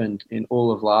happened in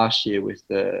all of last year with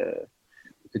the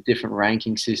different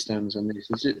ranking systems, and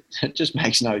it just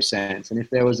makes no sense. And if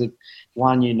there was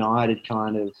one united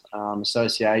kind of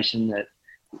association that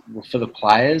for the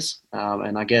players,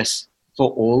 and I guess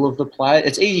for all of the players,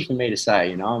 it's easy for me to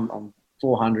say. I'm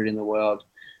 400 in the world.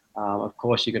 Of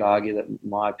course, you could argue that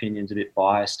my opinion's a bit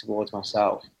biased towards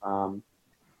myself.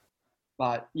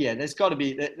 But yeah, there's got to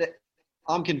be.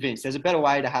 I'm convinced there's a better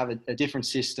way to have a different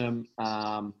system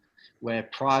where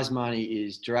prize money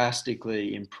is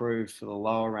drastically improved for the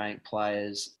lower ranked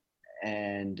players,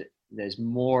 and there's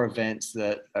more events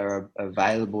that are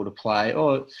available to play.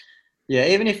 Or yeah,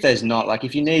 even if there's not, like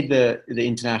if you need the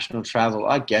international travel,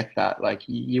 I get that. Like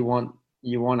you want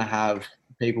to have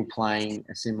people playing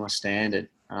a similar standard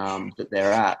that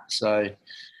they're at. So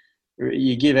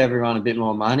you give everyone a bit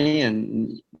more money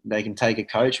and they can take a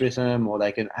coach with them, or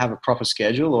they can have a proper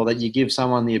schedule, or that you give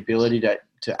someone the ability to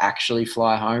actually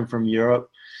fly home from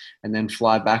Europe and then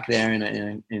fly back there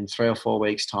in 3 or 4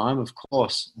 weeks' time. Of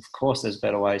course, there's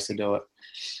better ways to do it.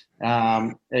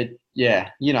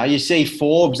 You see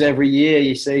Forbes every year.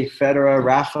 You see Federer,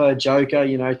 Rafa,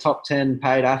 Joker, top 10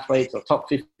 paid athletes or top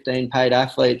 15 paid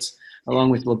athletes,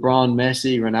 along with LeBron,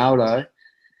 Messi, Ronaldo.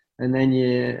 And then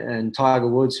and Tiger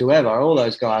Woods, whoever, all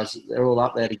those guys, they're all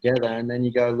up there together. And then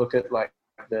you go look at like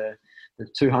the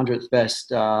 200th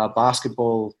best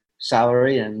basketball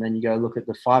salary, and then you go look at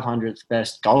the 500th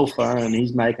best golfer, and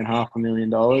he's making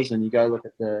 $500,000. And you go look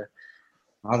at the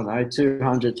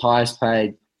 200th highest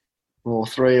paid, or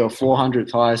 300th or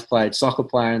 400th highest paid soccer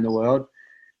player in the world,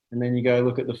 and then you go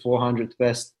look at the 400th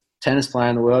best tennis player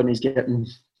in the world, and he's getting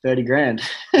 30 grand.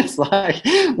 It's like,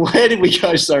 where did we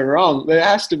go so wrong? There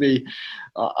has to be,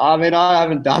 I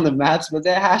haven't done the maths, but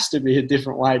there has to be a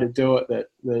different way to do it that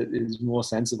is more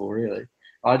sensible, really.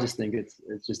 I just think it's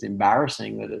just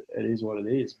embarrassing that it is what it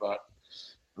is. But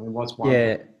what's one?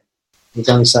 Yeah. There's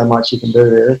only so much you can do,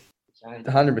 really.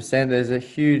 100%. There's a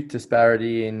huge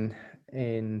disparity in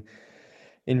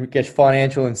in get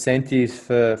financial incentives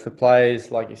for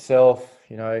players like yourself,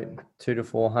 200 to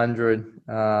 400.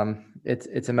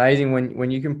 It's amazing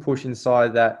when you can push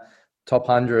inside that top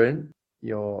 100,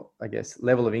 your, I guess,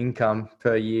 level of income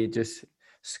per year just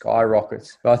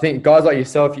skyrockets. But I think guys like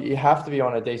yourself, you have to be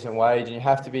on a decent wage, and you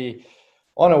have to be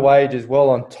on a wage as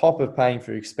well on top of paying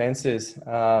for expenses,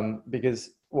 because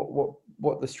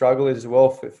what the struggle is as well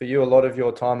for you, a lot of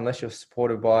your time, unless you're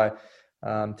supported by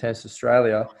Tennis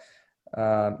Australia,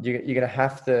 you're going to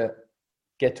have to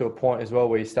get to a point as well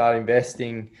where you start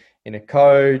investing in a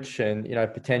coach and,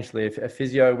 potentially a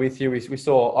physio with you. We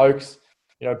saw Oaks,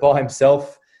 by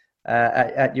himself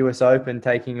at US Open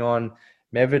taking on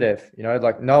Medvedev,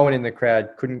 like no one in the crowd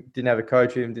didn't have a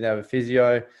coach with him, didn't have a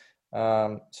physio.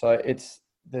 So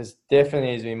there's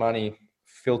definitely needs to be money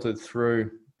filtered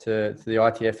through to the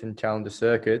ITF and Challenger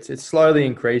circuits. It's slowly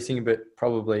increasing, but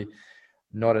probably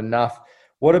not enough.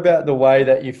 What about the way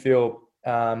that you feel,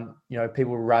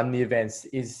 people run the events?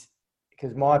 Is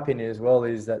because my opinion as well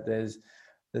is that there's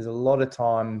a lot of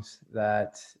times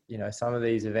that, some of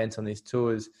these events on these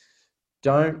tours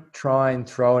don't try and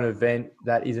throw an event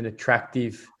that is an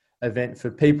attractive event for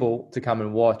people to come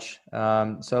and watch.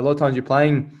 So a lot of times you're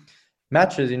playing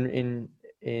matches in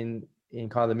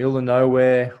kind of the middle of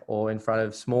nowhere or in front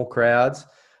of small crowds,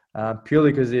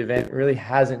 purely because the event really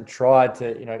hasn't tried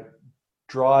to,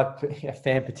 drive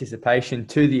fan participation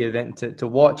to the event to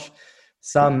watch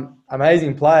some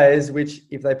amazing players, which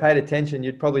if they paid attention,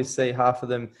 you'd probably see half of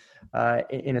them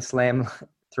in a slam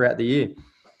throughout the year.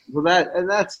 Well,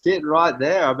 that's it right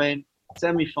there. I mean,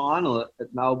 semi-final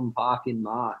at Melbourne Park in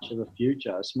March of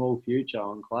a small future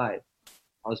on clay.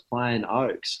 I was playing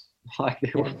Oaks. Like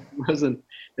there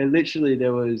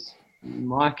was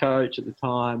my coach at the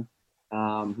time,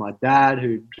 my dad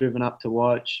who'd driven up to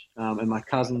watch, and my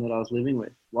cousin that I was living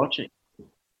with watching.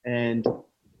 And,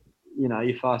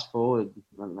 you fast forward,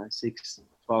 I don't know, 6,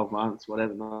 12 months,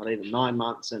 whatever, not even 9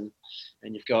 months, and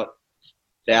you've got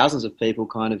thousands of people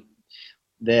kind of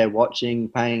there watching,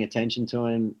 paying attention to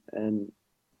him. And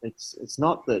it's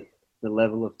not that the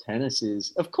level of tennis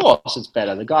is, of course it's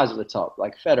better. The guys at the top,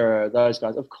 like Federer, those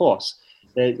guys, of course,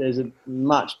 there's a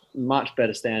much, much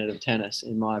better standard of tennis,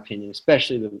 in my opinion,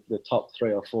 especially the top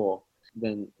 3 or 4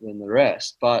 than the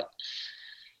rest. But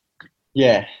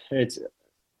yeah,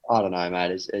 I don't know,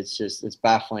 mate. It's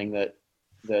baffling that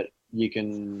you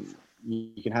can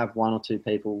have 1 or 2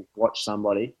 people watch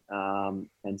somebody,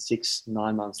 and 6,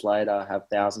 9 months later have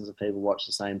thousands of people watch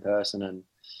the same person,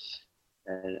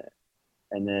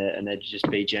 and there just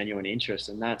be genuine interest,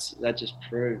 and that just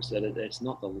proves that it's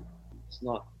not the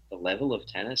level of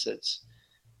tennis. It's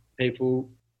people,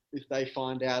 if they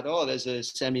find out, there's a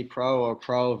semi-pro or a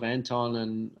pro event on,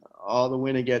 and the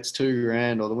winner gets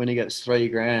 $2,000 or the winner gets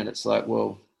 $3,000. It's like,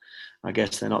 well, I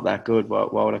guess they're not that good. Why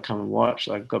would I come and watch?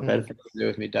 Like, I've got better things to do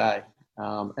with my day.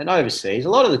 And overseas,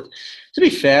 to be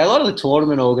fair, a lot of the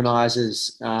tournament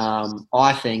organisers,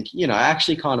 I think,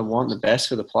 actually kind of want the best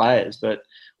for the players, but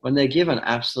when they're given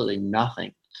absolutely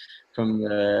nothing from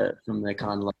their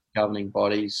kind of like governing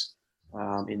bodies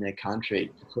in their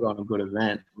country to put on a good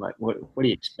event, like what do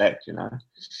you expect? I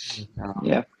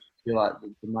feel like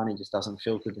the money just doesn't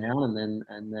filter down,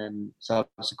 and then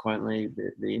subsequently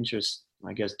the interest,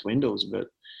 I guess, dwindles, but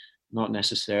not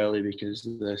necessarily because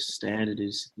the standard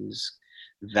is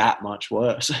that much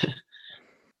worse.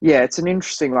 Yeah, it's an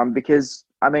interesting one because,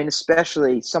 I mean,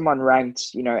 especially someone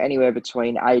ranked, anywhere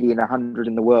between 80 and 100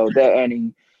 in the world, they're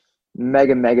earning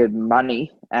mega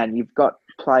money, and you've got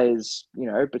players,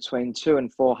 between 200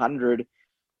 and 400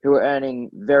 who are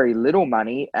earning very little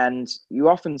money, and you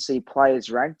often see players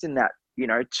ranked in that,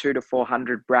 200 to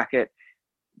 400 bracket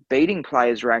beating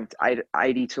players ranked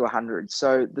 80 to 100.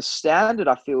 So the standard,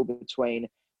 I feel, between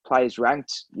players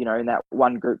ranked, in that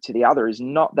one group to the other is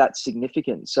not that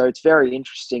significant. So it's very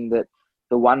interesting that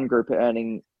the one group are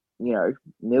earning,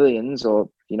 millions or,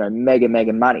 mega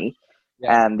money,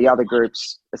 and the other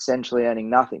group's essentially earning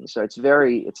nothing. So it's a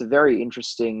very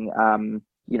interesting,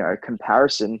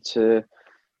 comparison to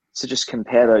just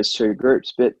compare those two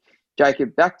groups. But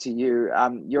Jacob, back to you.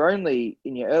 You're only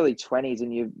in your early 20s,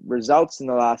 and your results in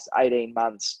the last 18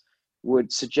 months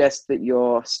would suggest that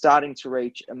you're starting to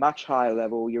reach a much higher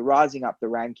level. You're rising up the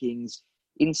rankings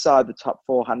inside the top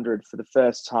 400 for the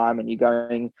first time, and you're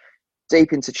going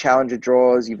deep into challenger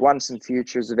draws. You've won some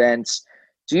futures events.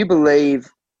 Do you believe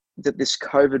that this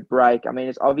COVID break, I mean,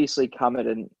 it's obviously come at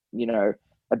a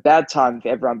bad time for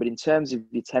everyone, but in terms of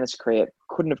your tennis career, it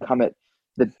couldn't have come at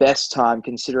the best time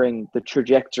considering the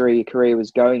trajectory your career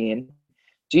was going in.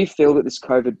 Do you feel that this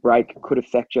COVID break could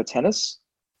affect your tennis?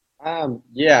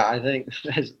 Yeah, I think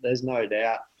there's no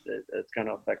doubt. it's going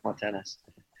to affect my tennis.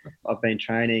 I've been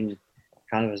training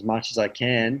kind of as much as I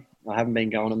can. I haven't been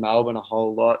going to Melbourne a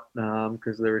whole lot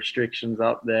because of the restrictions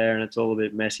up there, and it's all a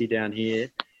bit messy down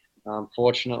here.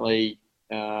 Fortunately,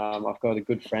 I've got a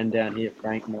good friend down here,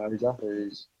 Frank Moser,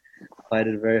 who's played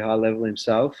at a very high level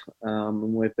himself,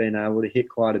 and we've been able to hit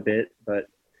quite a bit. But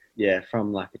yeah,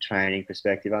 from like a training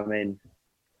perspective, I mean,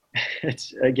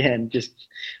 it's again just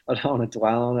I don't want to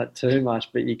dwell on it too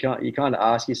much, but you kind of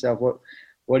ask yourself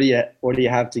what do you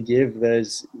have to give?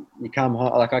 You come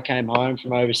home, like I came home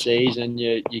from overseas, and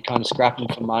you kind of scrapping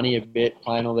for money a bit,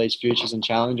 playing all these futures and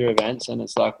challenger events, and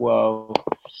it's like, well,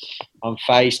 I'm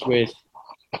faced with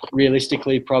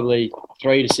realistically probably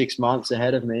 3 to 6 months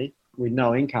ahead of me with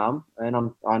no income, and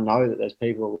I know that there's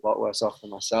people a lot worse off than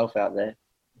myself out there.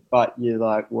 But you're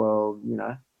like, well,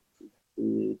 do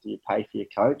you pay for your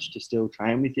coach to still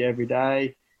train with you every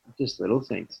day? Just little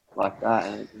things like that,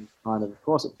 and kind of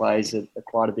course, it plays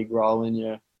quite a big role in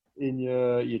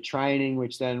your training,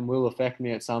 which then will affect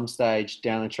me at some stage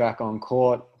down the track on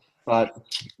court. But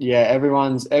yeah,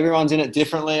 everyone's in it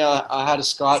differently. I had a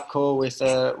Skype call with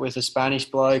a Spanish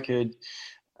bloke who'd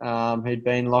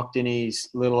been locked in his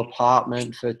little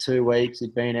apartment for 2 weeks.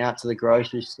 He'd been out to the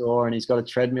grocery store, and he's got a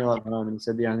treadmill at home. And he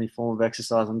said the only form of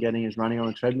exercise I'm getting is running on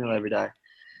a treadmill every day.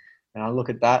 And I look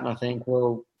at that and I think,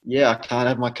 well, yeah, I can't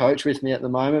have my coach with me at the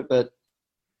moment, but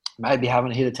maybe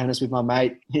having to hit a tennis with my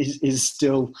mate is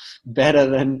still better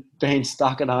than being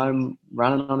stuck at home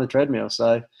running on a treadmill.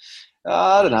 So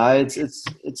I don't know.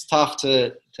 It's tough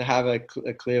to have a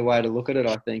clear way to look at it.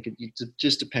 I think it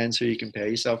just depends who you compare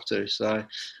yourself to. So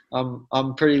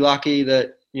I'm pretty lucky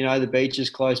that the beach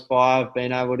is close by. I've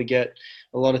been able to get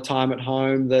a lot of time at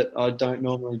home that I don't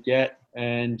normally get,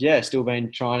 and yeah, still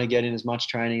been trying to get in as much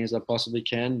training as I possibly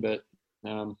can. But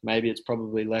maybe it's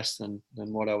probably less than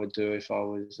what I would do if I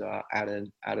was at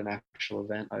an actual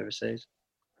event overseas.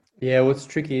 Yeah, well, it's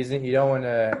tricky, isn't it? You don't want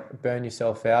to burn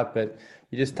yourself out, but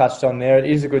you just touched on there. It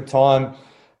is a good time,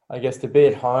 I guess, to be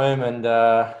at home, and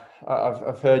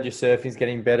I've heard your surfing's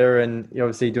getting better, and you're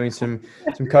obviously doing some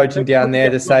coaching down there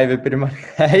to save a bit of money.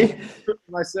 Hey,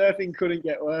 my surfing couldn't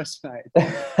get worse, mate.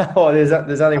 Oh,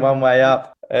 there's only one way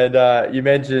up. And you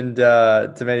mentioned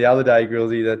to me the other day,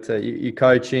 Grillsy, that you're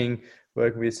coaching,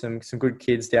 working with some good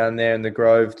kids down there in the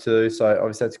Grove too. So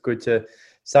obviously that's good to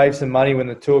save some money when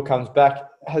the tour comes back.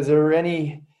 Has there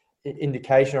any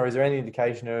indication, or is there any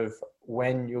indication of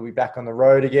when you'll be back on the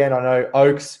road again? I know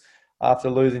Oaks, after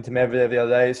losing to Medvedev the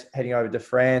other day, is heading over to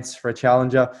France for a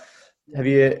challenger. Have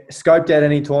you scoped out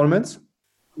any tournaments?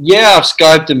 Yeah, I've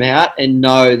scoped them out, and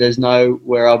no, there's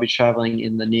nowhere I'll be travelling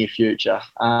in the near future.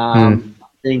 I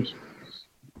think,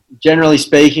 generally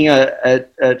speaking,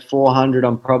 at 400,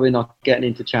 I'm probably not getting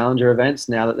into challenger events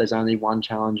now that there's only one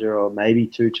challenger or maybe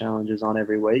two challengers on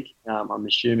every week. I'm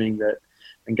assuming that,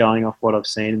 and going off what I've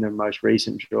seen in the most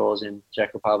recent draws in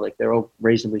Czech Republic, they're all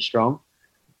reasonably strong.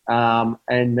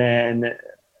 And then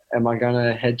am I going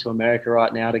to head to America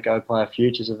right now to go play a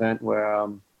futures event where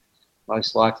I'm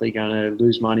most likely going to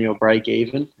lose money or break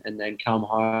even, and then come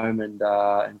home and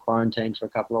quarantine for a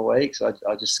couple of weeks? I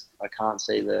can't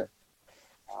see that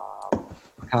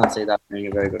being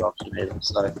a very good option either.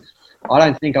 So I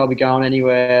don't think I'll be going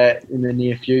anywhere in the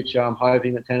near future. I'm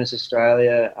hoping that Tennis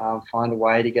Australia find a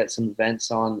way to get some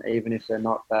events on, even if they're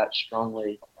not that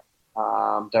strongly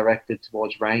directed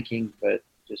towards ranking, but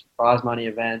just prize money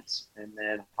events. And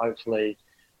then hopefully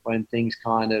when things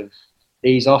kind of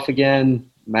ease off again,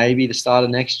 maybe the start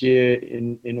of next year,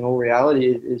 in all reality,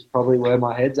 is probably where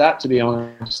my head's at, to be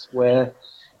honest, where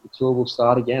the tour will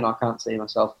start again. I can't see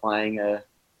myself playing a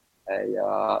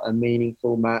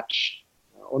meaningful match,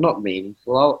 or not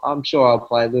meaningful. I'm sure I'll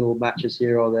play little matches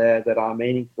here or there that are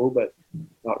meaningful, but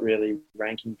not really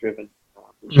ranking driven.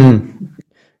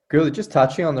 Good. Just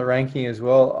touching on the ranking as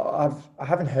well, I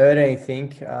haven't heard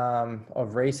anything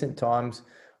of recent times.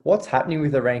 What's happening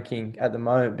with the ranking at the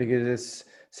moment? Because it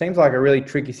seems like a really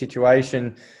tricky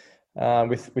situation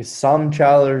with some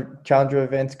challenger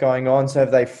events going on. So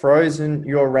have they frozen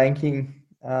your ranking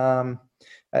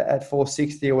at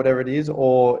 460 or whatever it is,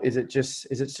 or is it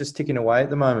just ticking away at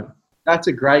the moment? That's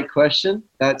a great question.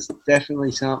 That's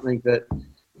definitely something that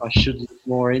I should look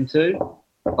more into,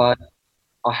 but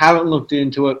I haven't looked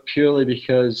into it purely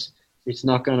because it's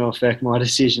not going to affect my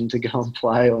decision to go and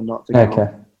play or not to go.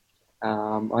 Okay.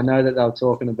 I know that they were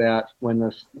talking about when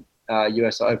the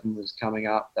US Open was coming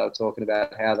up, they were talking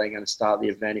about how they're going to start the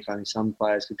event if only some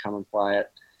players could come and play it.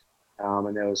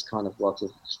 And there was kind of lots of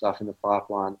stuff in the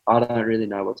pipeline. I don't really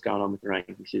know what's going on with the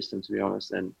ranking system, to be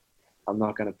honest, and I'm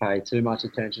not going to pay too much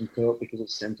attention to it because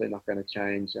it's simply not going to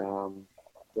change the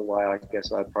way I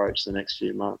guess I approach the next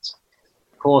few months.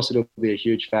 course, it'll be a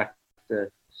huge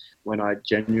factor when I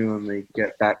genuinely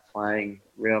get back playing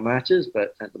real matches.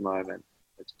 But at the moment,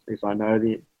 if I know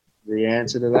the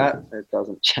answer to that, it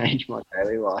doesn't change my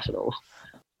daily life at all.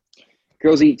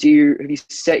 Grillsy, have you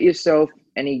set yourself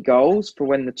any goals for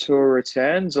when the tour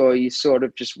returns, or are you sort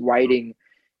of just waiting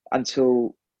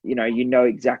until you know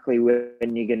exactly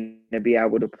when you're going to be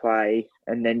able to play,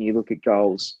 and then you look at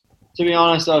goals? To be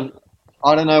honest,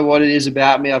 I don't know what it is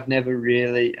about me. I've never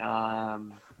really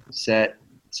set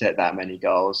that many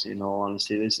goals. In all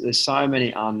honesty, there's so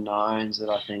many unknowns that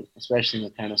I think, especially in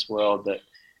the tennis world, that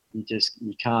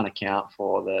you can't account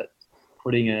for. That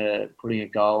putting a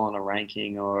goal on a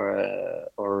ranking or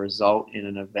a result in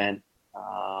an event,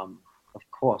 of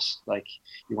course, like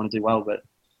you want to do well, but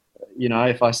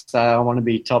if I say I want to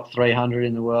be top 300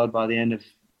 in the world by the end of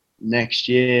next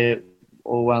year,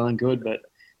 all well and good, but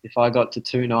if I got to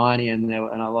 290 and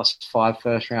I lost 5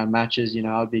 first-round matches,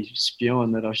 I'd be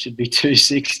spewing that I should be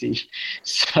 260.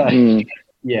 So,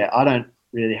 yeah, I don't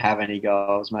really have any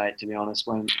goals, mate, to be honest.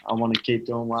 When I want to keep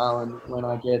doing well, and when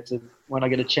I get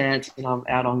a chance and I'm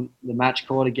out on the match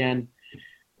court again,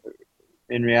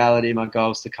 in reality, my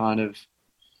goal is to kind of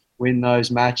win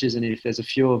those matches. And if there's a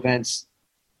few events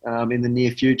in the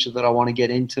near future that I want to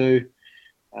get into,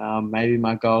 maybe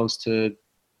my goal is to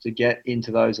get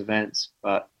into those events.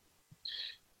 But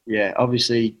yeah,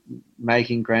 obviously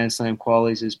making Grand Slam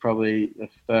qualies is probably the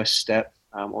first step,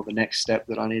 or the next step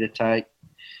that I need to take.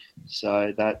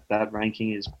 So that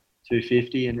ranking is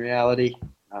 250 in reality.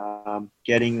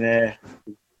 Getting there,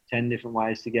 10 different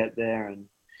ways to get there, and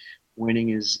winning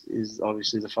is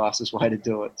obviously the fastest way to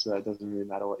do it. So it doesn't really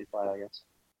matter what you play, I guess.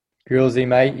 Grillsy,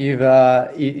 mate,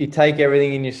 you take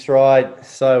everything in your stride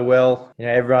so well.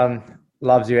 Everyone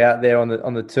loves you out there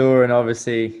on the tour, and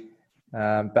obviously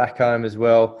back home as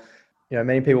well.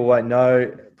 Many people won't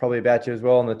know probably about you as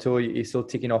well on the tour. You're still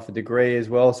ticking off a degree as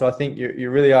well. So I think you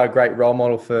really are a great role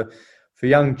model for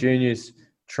young juniors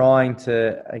trying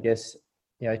to, I guess,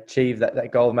 achieve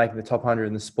that goal of making the top 100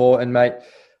 in the sport. And mate,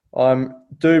 I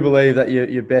do believe that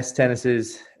your best tennis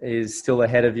is still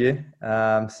ahead of you.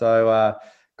 So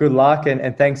good luck,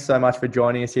 and thanks so much for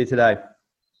joining us here today.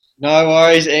 No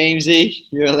worries, Eamesy.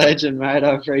 You're a legend, mate.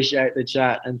 I appreciate the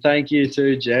chat. And thank you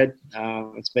too, Jed.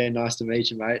 It's been nice to meet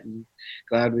you, mate, and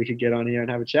glad we could get on here and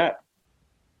have a chat.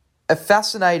 A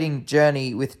fascinating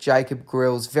journey with Jacob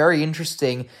Grills. Very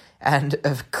interesting, and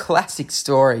a classic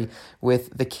story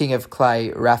with the King of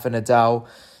Clay, Rafa Nadal.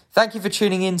 Thank you for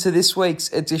tuning in to this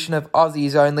week's edition of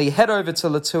Aussies Only. Head over to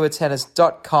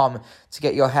latourtennis.com to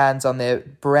get your hands on their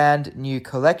brand new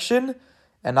collection.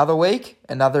 Another week,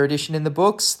 another edition in the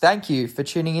books. Thank you for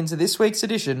tuning into this week's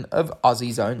edition of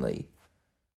Aussies Only.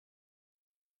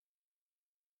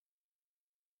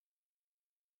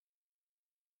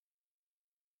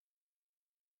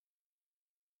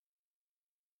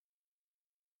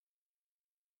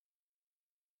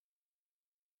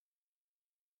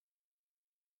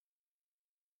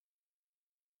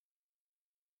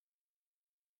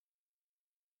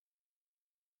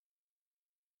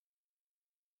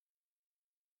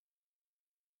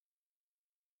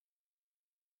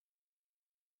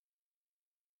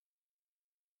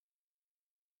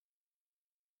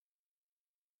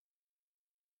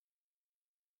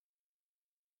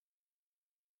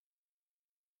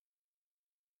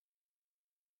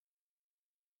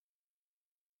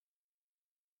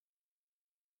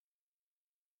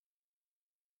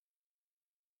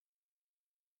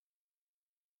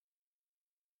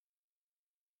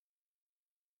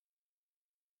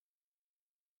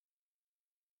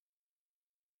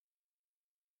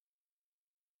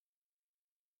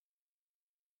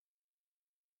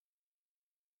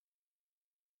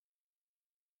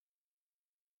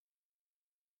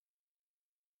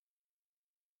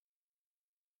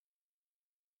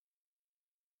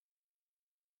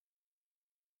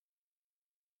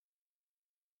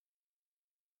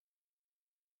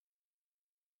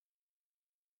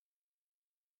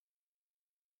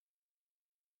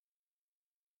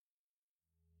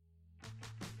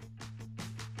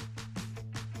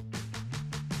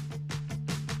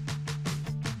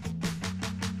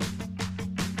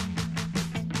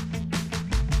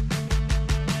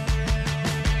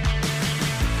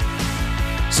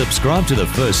 Subscribe to The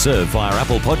First Serve via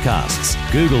Apple Podcasts,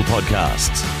 Google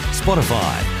Podcasts,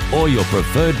 Spotify, or your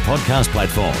preferred podcast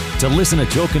platform to listen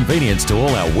at your convenience to all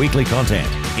our weekly content,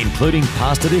 including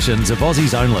past editions of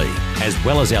Aussies Only, as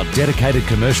well as our dedicated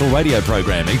commercial radio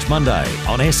program each Monday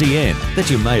on SEN that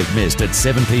you may have missed at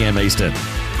 7 p.m. Eastern.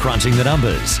 Crunching the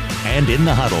Numbers and In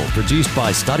the Huddle, produced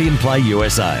by Study and Play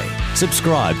USA.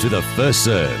 Subscribe to The First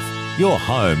Serve, your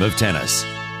home of tennis.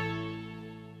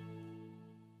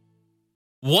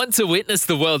 Want to witness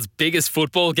the world's biggest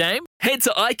football game? Head to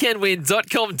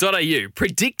iCanWin.com.au,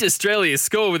 predict Australia's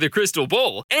score with a crystal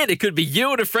ball, and it could be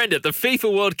you and a friend at the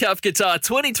FIFA World Cup Qatar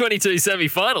 2022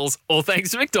 semi-finals, all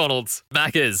thanks to McDonald's.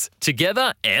 Maccas,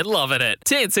 together and loving it.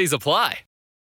 TNCs apply.